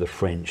mouthpiece for the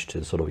French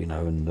to sort of, you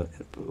know, and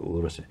all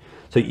the rest of it.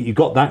 So you've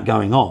got that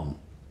going on.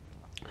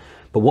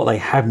 But what they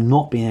have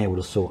not been able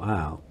to sort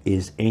out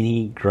is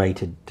any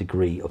greater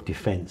degree of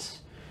defence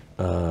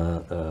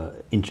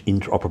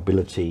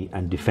interoperability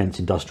and defence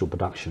industrial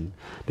production.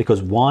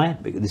 Because why?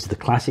 Because this is the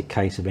classic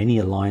case of any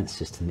alliance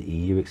system, the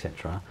EU,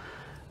 etc.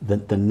 The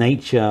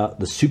nature,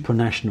 the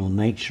supranational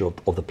nature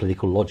of the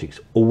political logics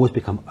always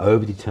become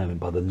overdetermined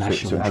by the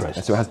national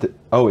interest. Sorry, I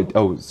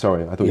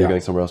thought you were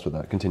going somewhere else with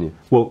that. Continue.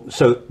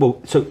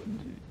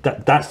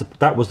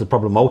 That was the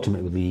problem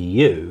ultimately with the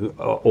EU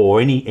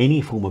or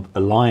any form of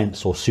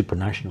alliance or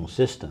supranational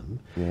system.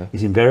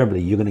 Is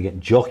invariably you're going to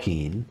get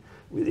jockeying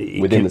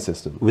within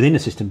the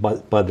system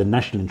by the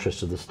national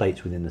interests of the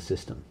states within the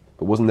system.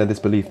 But wasn't there this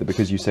belief that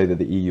because you say that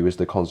the EU is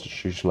the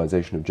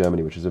constitutionalization of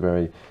Germany, which is a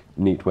very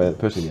neat way of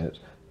putting it,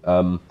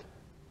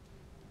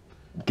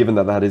 given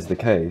that that is the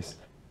case,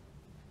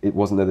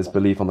 wasn't there this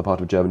belief on the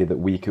part of Germany that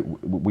we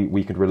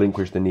could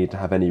relinquish the need to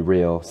have any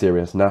real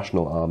serious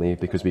national army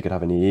because we could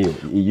have an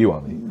EU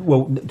army?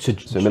 Well,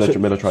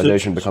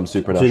 militarization becomes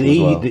supranational as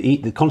well.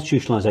 The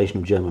constitutionalization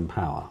of German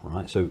power,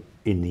 right? So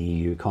in the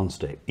EU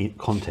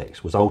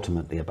context, was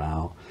ultimately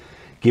about,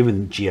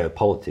 given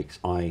geopolitics,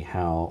 i.e.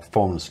 how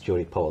foreign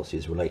security policy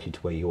is related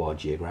to where you are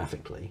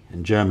geographically,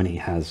 and Germany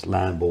has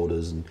land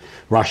borders, and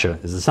Russia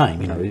is the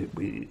same. You know,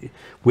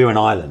 we're an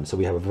island, so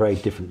we have a very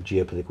different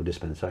geopolitical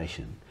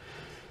dispensation.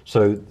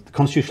 So the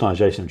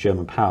constitutionalization of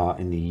German power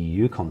in the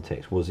EU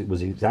context was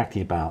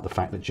exactly about the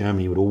fact that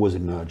Germany would always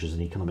emerge as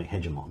an economic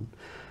hegemon.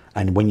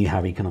 And when you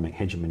have economic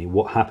hegemony,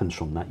 what happens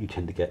from that? You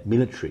tend to get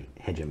military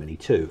hegemony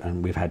too.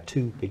 And we've had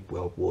two big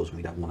world wars, and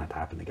we don't want that to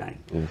happen again.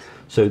 Yes.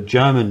 So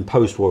German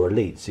post-war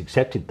elites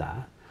accepted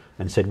that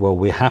and said, well,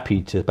 we're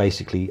happy to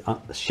basically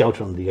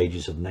shelter under the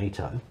aegis of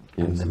NATO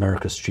and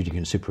America's strategic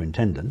and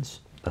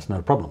superintendents. That's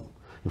no problem.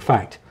 In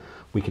fact,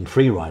 we can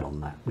free ride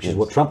on that, which is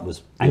what Trump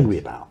was angry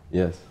about.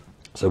 Yes.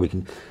 So we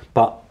can,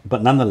 but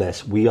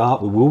nonetheless, we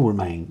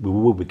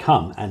will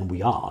become, and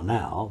we are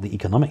now, the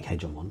economic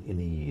hegemon in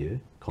the EU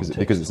context.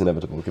 Because it's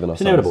inevitable, given our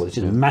size. It's inevitable. It's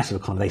just a massive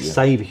economy. They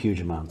save a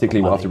huge amount,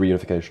 particularly after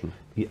reunification.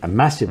 And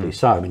massively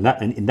so. I mean,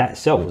 that in that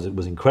itself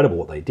was incredible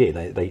what they did.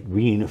 They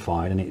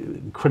reunified, and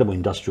incredible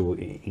industrial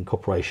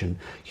incorporation,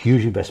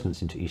 huge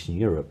investments into Eastern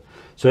Europe.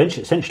 So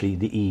essentially,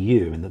 the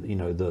EU and the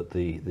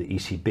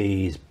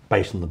ECB is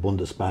based on the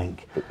Bundesbank.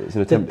 It's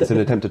an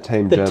attempt to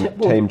tame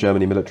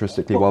Germany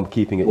militaristically while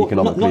keeping it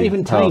economically not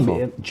even powerful.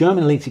 tame.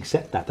 German elites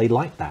accept that. They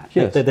like that.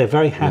 Yes. They're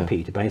very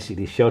happy to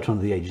basically shelter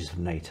under the aegis of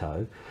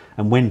NATO.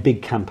 And when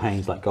big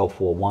campaigns like Gulf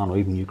War I or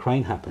even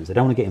Ukraine happens, they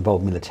don't want to get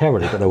involved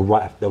militarily, but they'll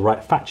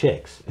write fat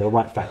checks.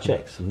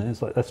 And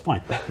it's like, that's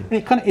fine.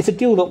 And it's a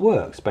deal that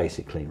works,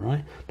 basically,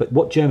 right? But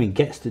what Germany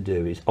gets to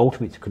do is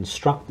ultimately to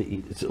construct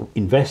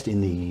invest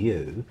in the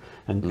EU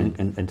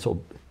and sort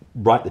of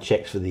write the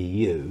checks for the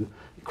EU.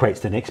 It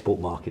creates then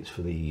export markets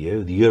for the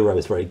EU. The euro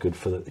is very good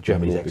for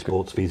Germany's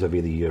exports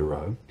vis-a-vis the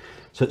euro.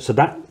 So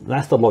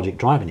that's the logic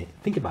driving it.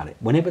 Think about it.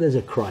 Whenever there's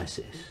a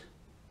crisis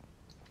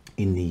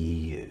in the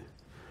EU,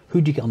 who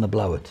do you get on the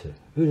blower to?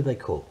 Who do they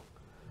call?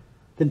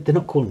 They're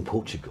not calling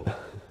Portugal,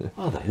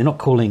 are they? They're not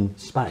calling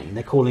Spain.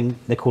 They're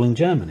calling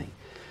Germany.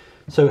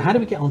 So how do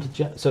we get onto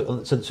so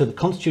the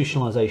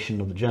constitutionalization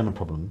of the German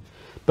problem?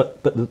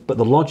 But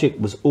the logic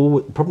was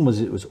always, the problem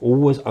was it was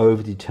always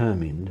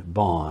overdetermined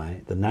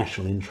by the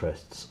national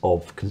interests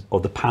of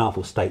the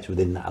powerful states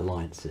within that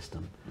alliance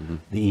system,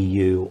 the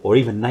EU or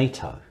even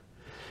NATO.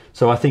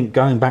 So I think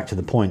going back to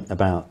the point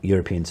about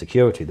European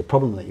security, the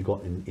problem that you've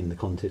got in the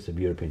context of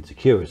European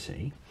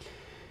security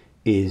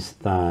is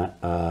that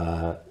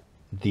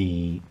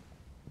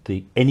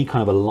any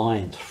kind of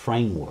alliance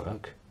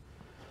framework,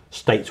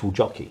 states will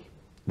jockey.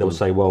 They'll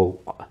say,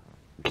 well,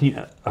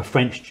 the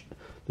French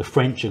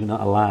are going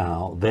to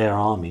allow their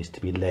armies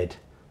to be led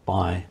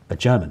by a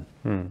German,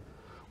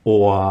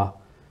 or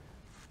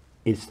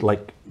it's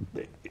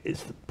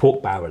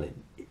pork barreling.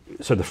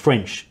 So the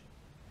French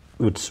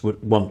would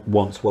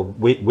want, well,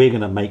 we're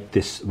going to make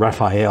this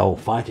Rafale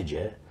fighter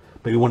jet,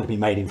 but we want it to be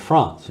made in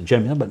France. And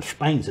Germany, no, but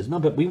Spain says, no,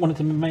 but we want it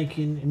to be made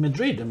in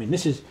Madrid. I mean,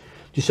 this is, do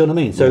you see what I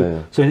mean?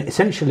 So, so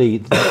essentially,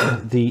 the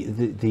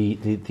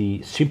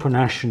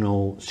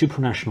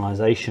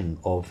supranationalization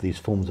of these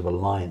forms of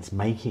alliance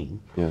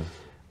making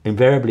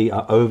invariably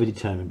are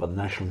overdetermined by the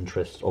national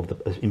interests of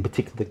in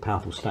particular, the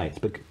powerful states.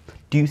 But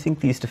do you think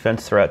these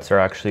defense threats are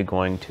actually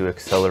going to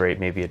accelerate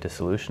maybe a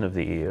dissolution of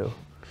the EU?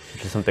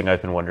 Which is something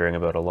I've been wondering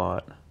about a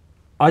lot.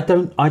 I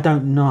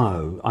don't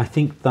know. I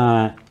think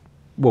that,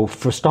 well,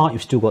 for a start,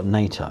 you've still got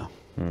NATO.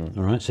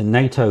 All right, so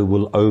NATO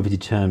will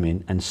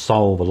overdetermine and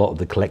solve a lot of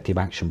the collective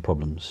action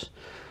problems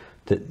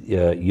that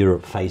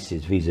Europe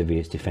faces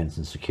vis-a-vis its defence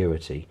and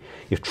security.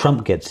 If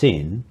Trump gets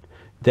in,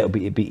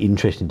 it'd be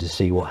interesting to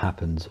see what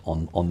happens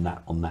on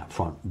that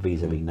front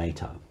vis-a-vis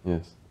NATO.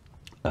 Yes.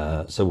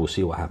 So we'll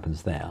see what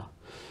happens there.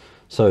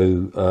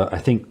 So I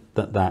think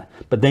that.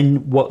 But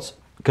then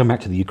going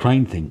back to the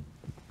Ukraine thing,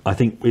 I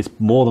think it's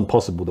more than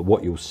possible that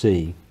what you'll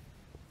see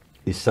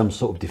is some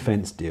sort of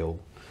defence deal.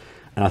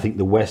 And I think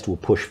the West will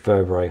push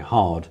very, very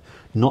hard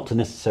not to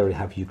necessarily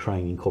have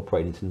Ukraine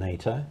incorporated into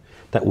NATO.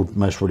 That would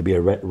most probably be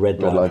a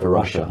red line for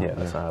Russia. Yeah,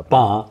 that's not happening.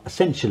 But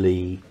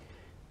essentially,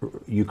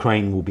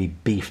 Ukraine will be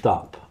beefed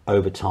up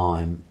over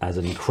time as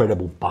an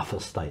incredible buffer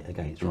state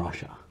against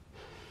Russia.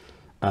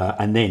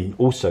 And then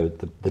also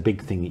the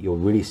big thing that you're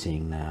really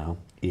seeing now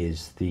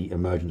is the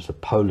emergence of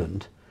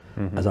Poland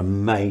as a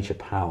major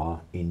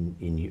power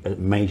in a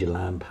major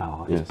land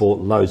power. It's bought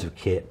loads of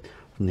kit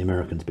from the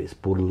Americans, but it's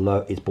bought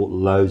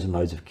loads and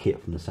loads of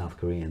kit from the South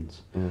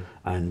Koreans,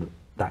 and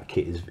that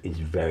kit is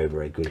very,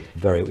 very good.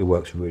 It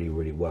works really,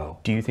 really well.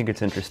 Do you think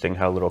it's interesting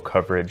how little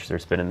coverage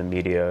there's been in the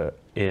media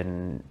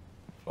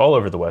all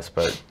over the West,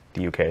 but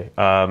the UK,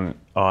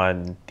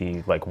 on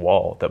the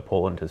wall that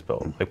Poland has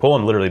built? Like,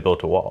 Poland literally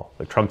built a wall.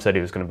 Like, Trump said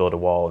he was going to build a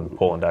wall, and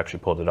Poland actually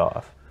pulled it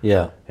off.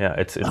 Yeah,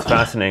 it's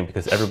fascinating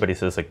because everybody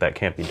says that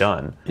can't be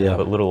done. Yeah,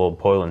 but little old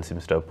Poland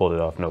seems to have pulled it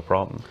off no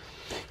problem.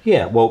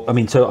 Yeah, well, I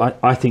mean, so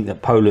I think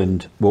that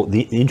Poland. Well,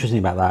 the interesting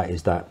about that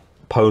is that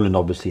Poland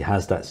obviously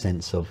has that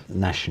sense of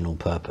national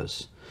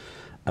purpose,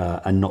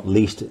 and not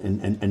least,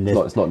 and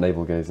it's not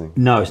navel gazing.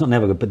 No, it's not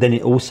navel gazing. But then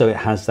it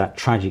has that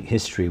tragic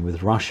history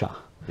with Russia.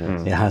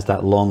 Yes. It has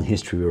that long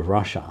history with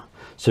Russia.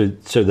 So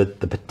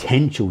the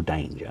potential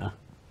danger,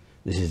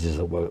 this is just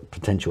a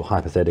potential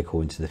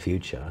hypothetical into the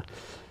future,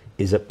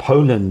 is that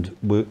Poland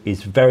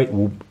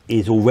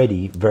is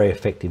already very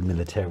effective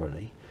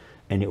militarily,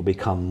 and it will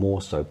become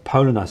more so.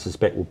 Poland, I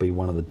suspect, will be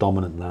one of the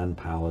dominant land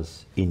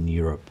powers in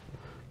Europe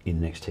in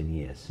the next 10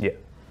 years,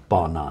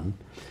 bar none.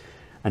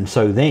 And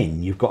so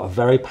then you've got a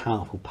very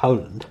powerful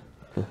Poland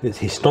that's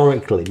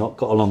historically not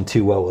got along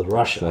too well with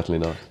Russia. Certainly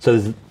not.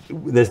 So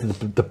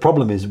the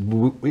problem is,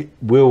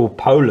 will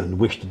Poland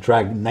wish to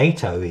drag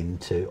NATO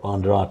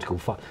under Article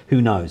 5?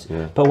 Who knows?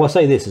 Yeah. But I'll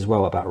say this as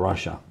well about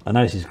Russia. I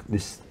know this is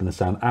going to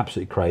sound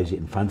absolutely crazy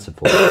and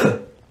fanciful,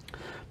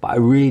 but I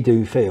really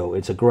do feel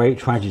it's a great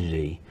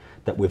tragedy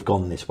that we've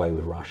gone this way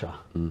with Russia.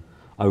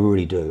 I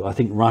really do. I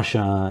think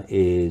Russia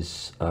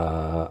is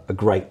a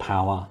great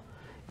power.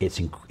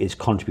 It's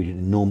contributed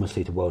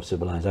enormously to world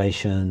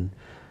civilization.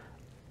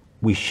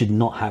 We should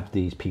not have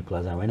these people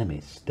as our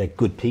enemies. They're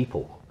good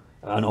people,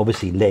 and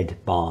obviously led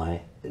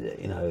by,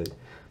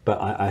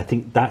 but I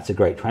think that's a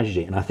great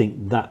tragedy. And I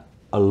think that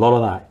a lot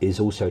of that is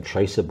also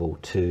traceable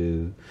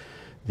to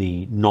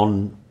the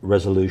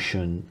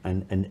non-resolution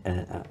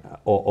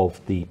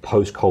of the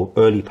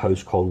early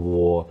post-Cold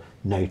War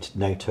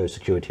NATO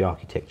security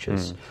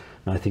architectures.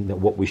 And I think that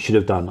what we should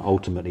have done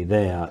ultimately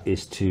there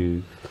is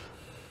to,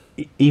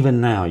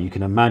 even now, you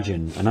can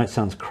imagine, I know it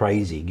sounds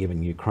crazy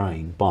given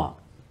Ukraine, but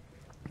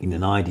in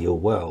an ideal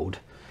world,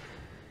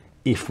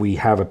 if we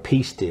have a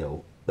peace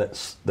deal that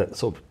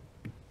sort of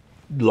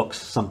locks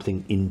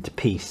something into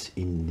peace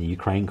in the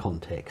Ukraine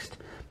context,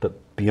 but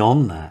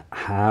beyond that,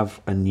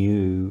 have a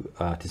new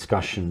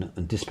discussion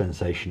and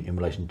dispensation in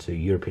relation to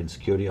European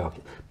security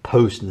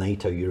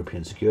post-NATO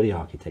European security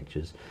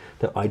architectures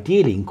that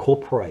ideally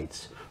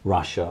incorporates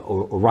Russia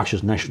or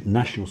Russia's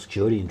national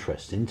security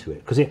interests into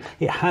it, because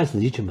it has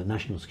legitimate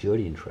national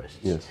security interests.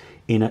 Yes.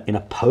 In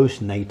a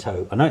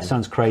post-NATO, I know it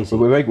sounds crazy.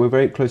 We're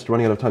very close to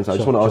running out of time, so I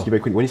just want to ask sure. you very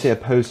quickly, when you say a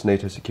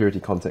post-NATO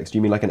security context, do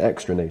you mean like an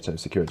extra NATO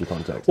security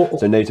context?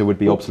 So NATO would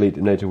be obsolete,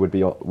 NATO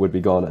would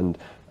be gone,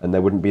 and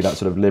there wouldn't be that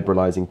sort of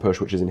liberalising push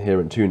which is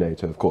inherent to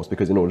NATO, of course,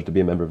 because in order to be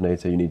a member of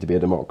NATO, you need to be a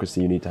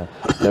democracy,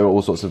 there are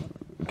all sorts of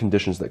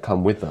conditions that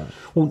come with that.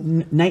 Well,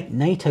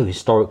 NATO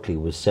historically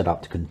was set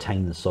up to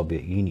contain the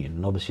Soviet Union,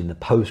 and obviously in the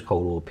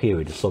post-Cold War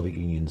period, the Soviet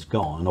Union's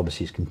gone, and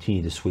obviously it's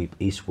continued to sweep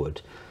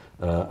eastward.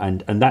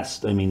 And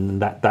that's, I mean,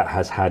 that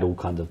has had all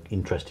kinds of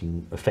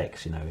interesting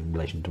effects, you know, in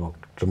relation to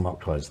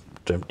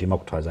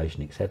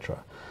democratization,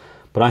 etc.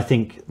 But I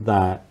think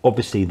that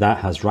obviously that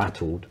has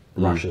rattled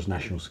Russia's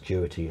national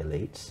security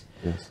elites.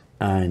 Yes.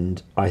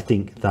 And I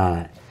think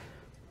that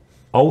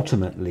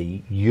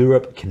ultimately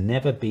Europe can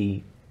never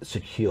be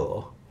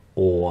secure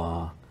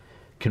or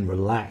can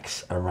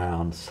relax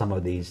around some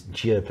of these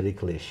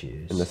geopolitical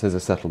issues Unless there's a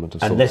settlement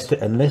of sorts.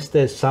 unless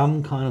there's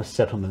some kind of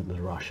settlement with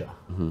Russia.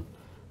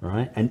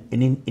 Right,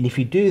 and if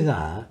you do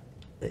that,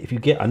 if you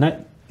get, I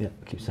know, I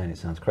keep saying it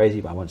sounds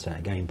crazy, but I won't say it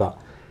again, but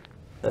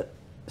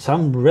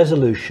some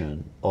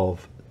resolution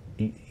of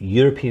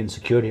European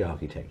security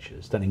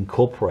architectures that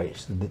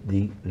incorporates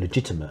the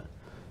legitimate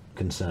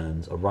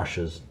concerns of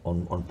Russia's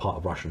on part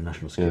of Russian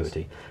national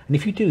security. Yes. And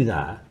if you do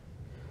that,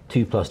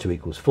 2 +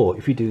 2 = 4.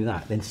 If you do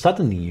that, then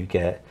suddenly you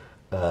get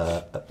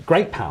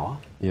great power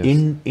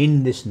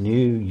in this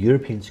new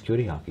European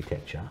security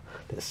architecture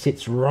that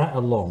sits right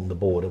along the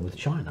border with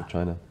China.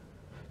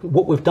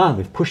 What we've done,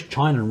 we've pushed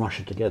China and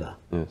Russia together.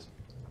 Yes.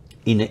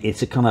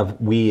 It's a kind of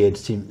weird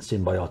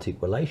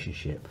symbiotic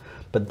relationship,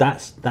 but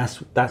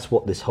that's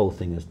what this whole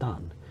thing has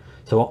done.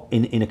 So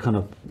in a kind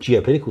of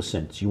geopolitical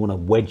sense, you want to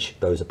wedge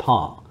those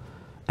apart,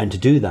 and to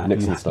do that,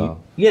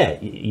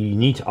 you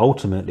need to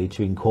ultimately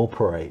to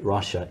incorporate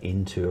Russia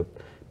into a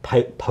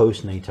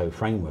post-NATO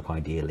framework,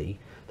 ideally,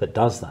 that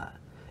does that.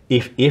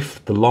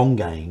 If the long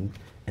game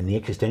and the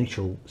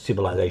existential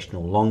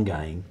civilizational long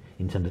game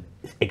in terms of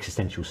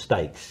existential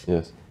stakes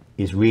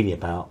is really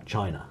about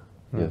China.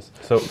 Yes.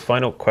 So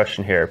final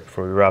question here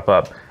before we wrap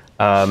up.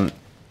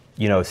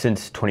 You know,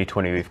 since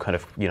 2020, we've kind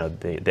of, you know,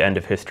 the end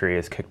of history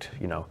has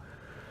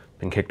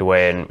been kicked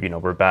away, and, you know,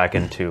 we're back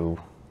into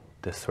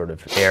this sort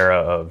of era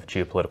of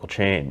geopolitical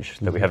change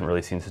that we haven't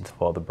really seen since the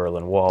fall of the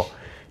Berlin Wall.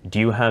 Do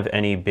you have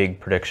any big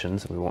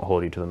predictions, we won't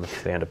hold you to them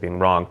if they end up being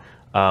wrong,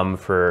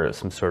 for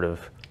some sort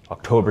of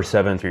October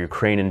 7th or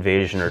Ukraine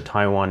invasion or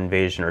Taiwan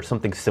invasion or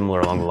something similar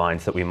along the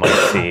lines that we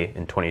might see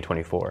in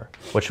 2024?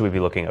 What should we be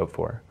looking out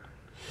for?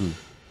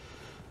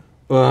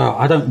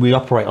 We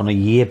operate on a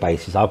year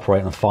basis. I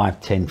operate on a 5,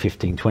 10,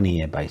 15, 20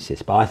 year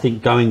basis. But I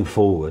think going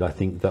forward, I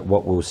think that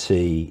what we'll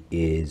see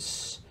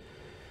is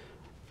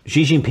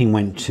Xi Jinping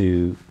went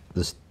to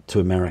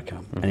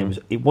America, and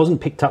it wasn't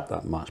picked up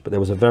that much, but there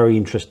was a very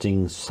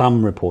interesting,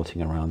 some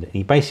reporting around it. And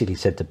he basically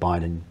said to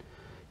Biden,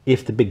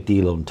 if the big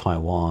deal on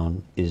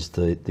Taiwan is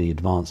the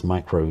advanced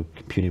micro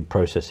computing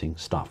processing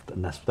stuff,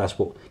 and that's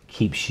what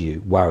keeps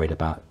you worried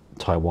about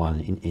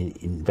Taiwan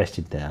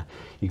invested there,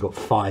 you've got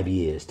 5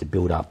 years to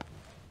build up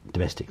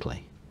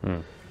domestically.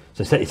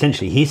 So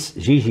essentially,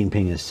 Xi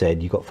Jinping has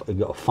said you've got a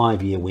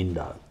 5-year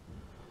window,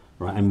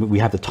 right? And we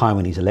have the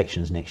Taiwanese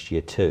elections next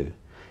year too.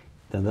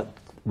 Then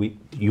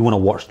you want to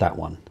watch that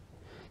one.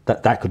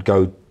 That could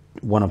go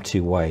one of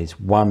two ways.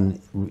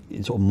 One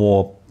is sort of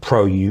more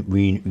pro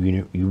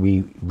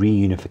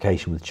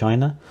reunification with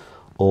China,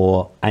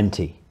 or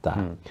anti that.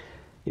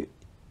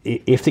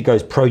 If it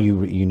goes pro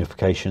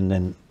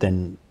reunification,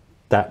 then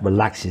that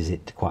relaxes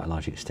it to quite a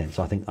large extent.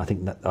 So I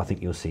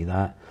think you'll see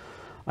that.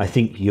 I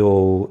think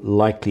you'll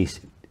likely,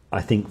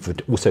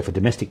 also for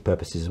domestic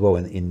purposes as well,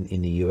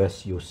 in the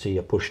US, you'll see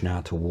a push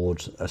now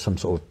towards some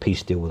sort of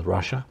peace deal with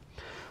Russia.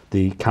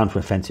 The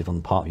counteroffensive on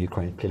the part of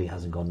Ukraine clearly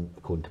hasn't gone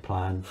according to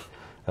plan.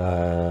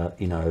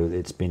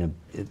 It's been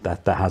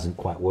that hasn't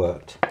quite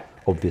worked,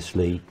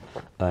 obviously,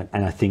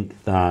 and I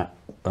think that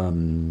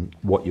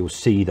what you'll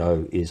see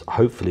though is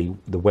hopefully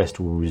the West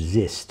will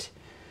resist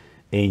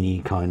any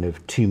kind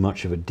of too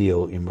much of a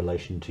deal in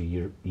relation to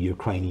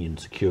Ukrainian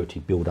security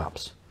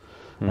build-ups.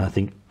 And I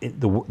think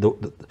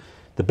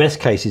the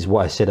best case is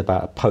what I said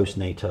about a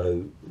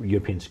post-NATO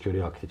European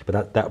security architecture,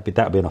 but that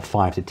would be on a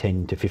 5 to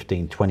 10 to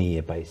 15,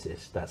 20-year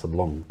basis. That's a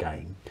long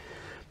game.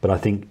 But I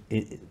think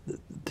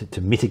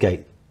to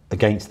mitigate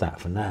against that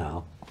for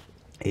now,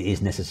 it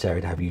is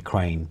necessary to have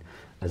Ukraine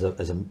as a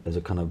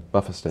kind of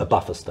buffer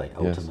state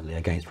ultimately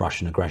against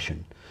Russian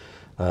aggression.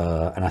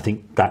 And I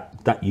think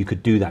that you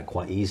could do that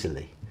quite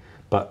easily.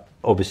 But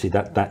obviously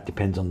that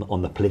depends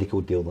on the political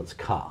deal that's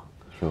cut.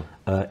 Sure.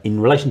 In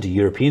relation to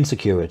European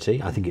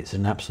security, I think it's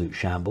an absolute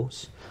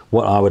shambles.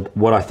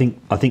 I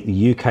think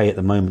the UK at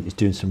the moment is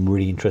doing some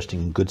really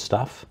interesting and good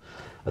stuff.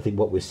 I think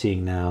what we're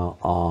seeing now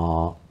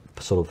are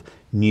sort of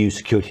new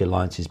security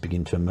alliances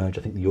begin to emerge.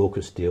 I think the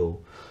AUKUS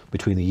deal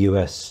between the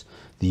US,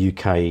 the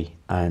UK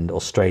and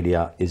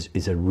Australia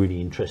is a really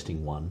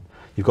interesting one.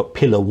 You've got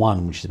Pillar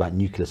 1, which is about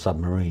nuclear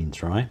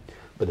submarines, right?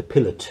 But the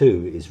pillar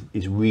 2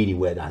 is really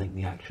where I think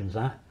the action's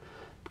at,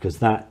 because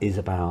that is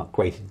about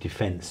greater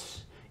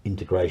defence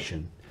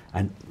integration.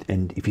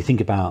 And if you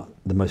think about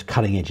the most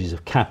cutting edges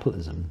of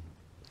capitalism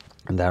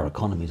and our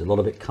economies, a lot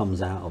of it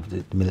comes out of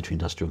the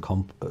military-industrial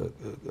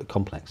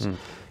complex,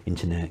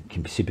 internet,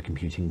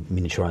 supercomputing,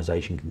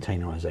 miniaturization,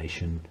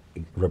 containerization,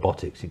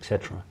 robotics,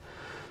 etc.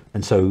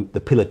 And so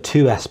the pillar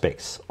 2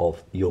 aspects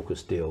of the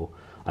AUKUS deal,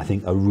 I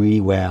think, are really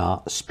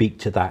where speak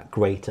to that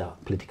greater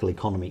political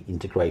economy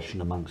integration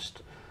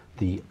amongst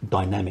the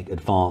dynamic,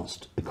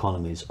 advanced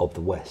economies of the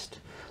West.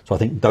 So I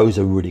think those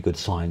are really good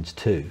signs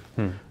too.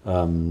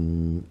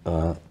 Yeah.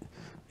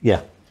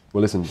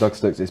 Well, listen, Doug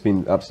Stokes, it's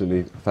been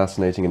absolutely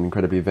fascinating and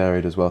incredibly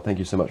varied as well. Thank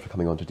you so much for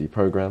coming on to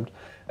Deprogrammed.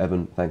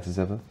 Evan, thanks as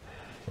ever.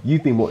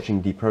 You've been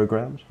watching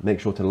Deprogrammed. Make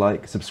sure to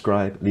like,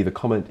 subscribe, leave a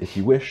comment if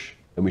you wish,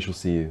 and we shall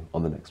see you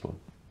on the next one.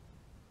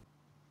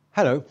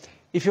 Hello.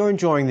 If you're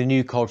enjoying the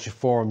New Culture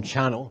Forum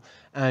channel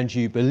and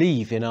you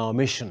believe in our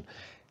mission,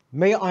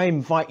 may I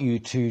invite you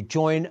to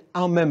join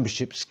our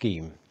membership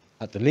scheme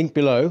at the link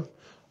below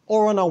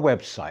or on our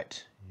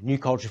website,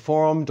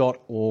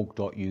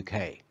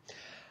 newcultureforum.org.uk.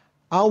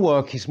 Our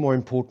work is more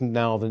important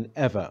now than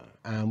ever,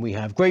 and we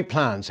have great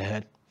plans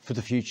ahead for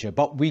the future,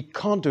 but we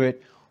can't do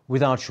it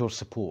without your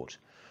support.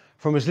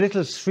 From as little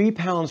as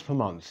 £3 per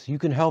month, you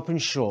can help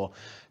ensure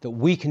that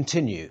we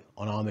continue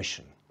on our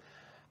mission.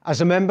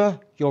 As a member,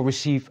 you'll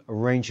receive a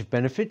range of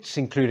benefits,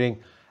 including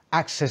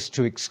access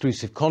to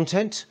exclusive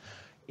content,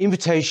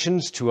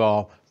 invitations to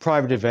our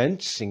private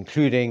events,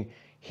 including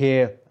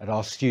here at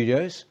our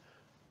studios,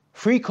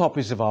 free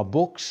copies of our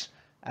books,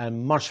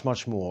 and much,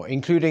 much more,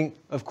 including,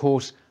 of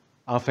course,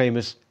 our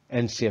famous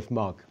NCF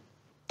mug.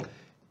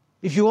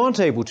 If you aren't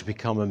able to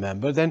become a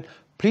member, then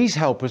please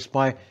help us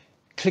by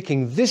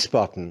clicking this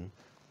button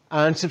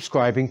and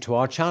subscribing to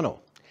our channel.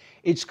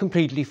 It's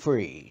completely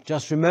free.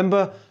 Just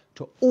remember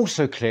to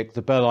also click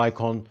the bell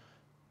icon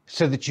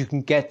so that you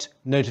can get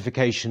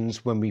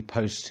notifications when we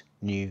post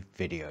new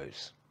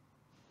videos.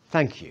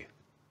 Thank you.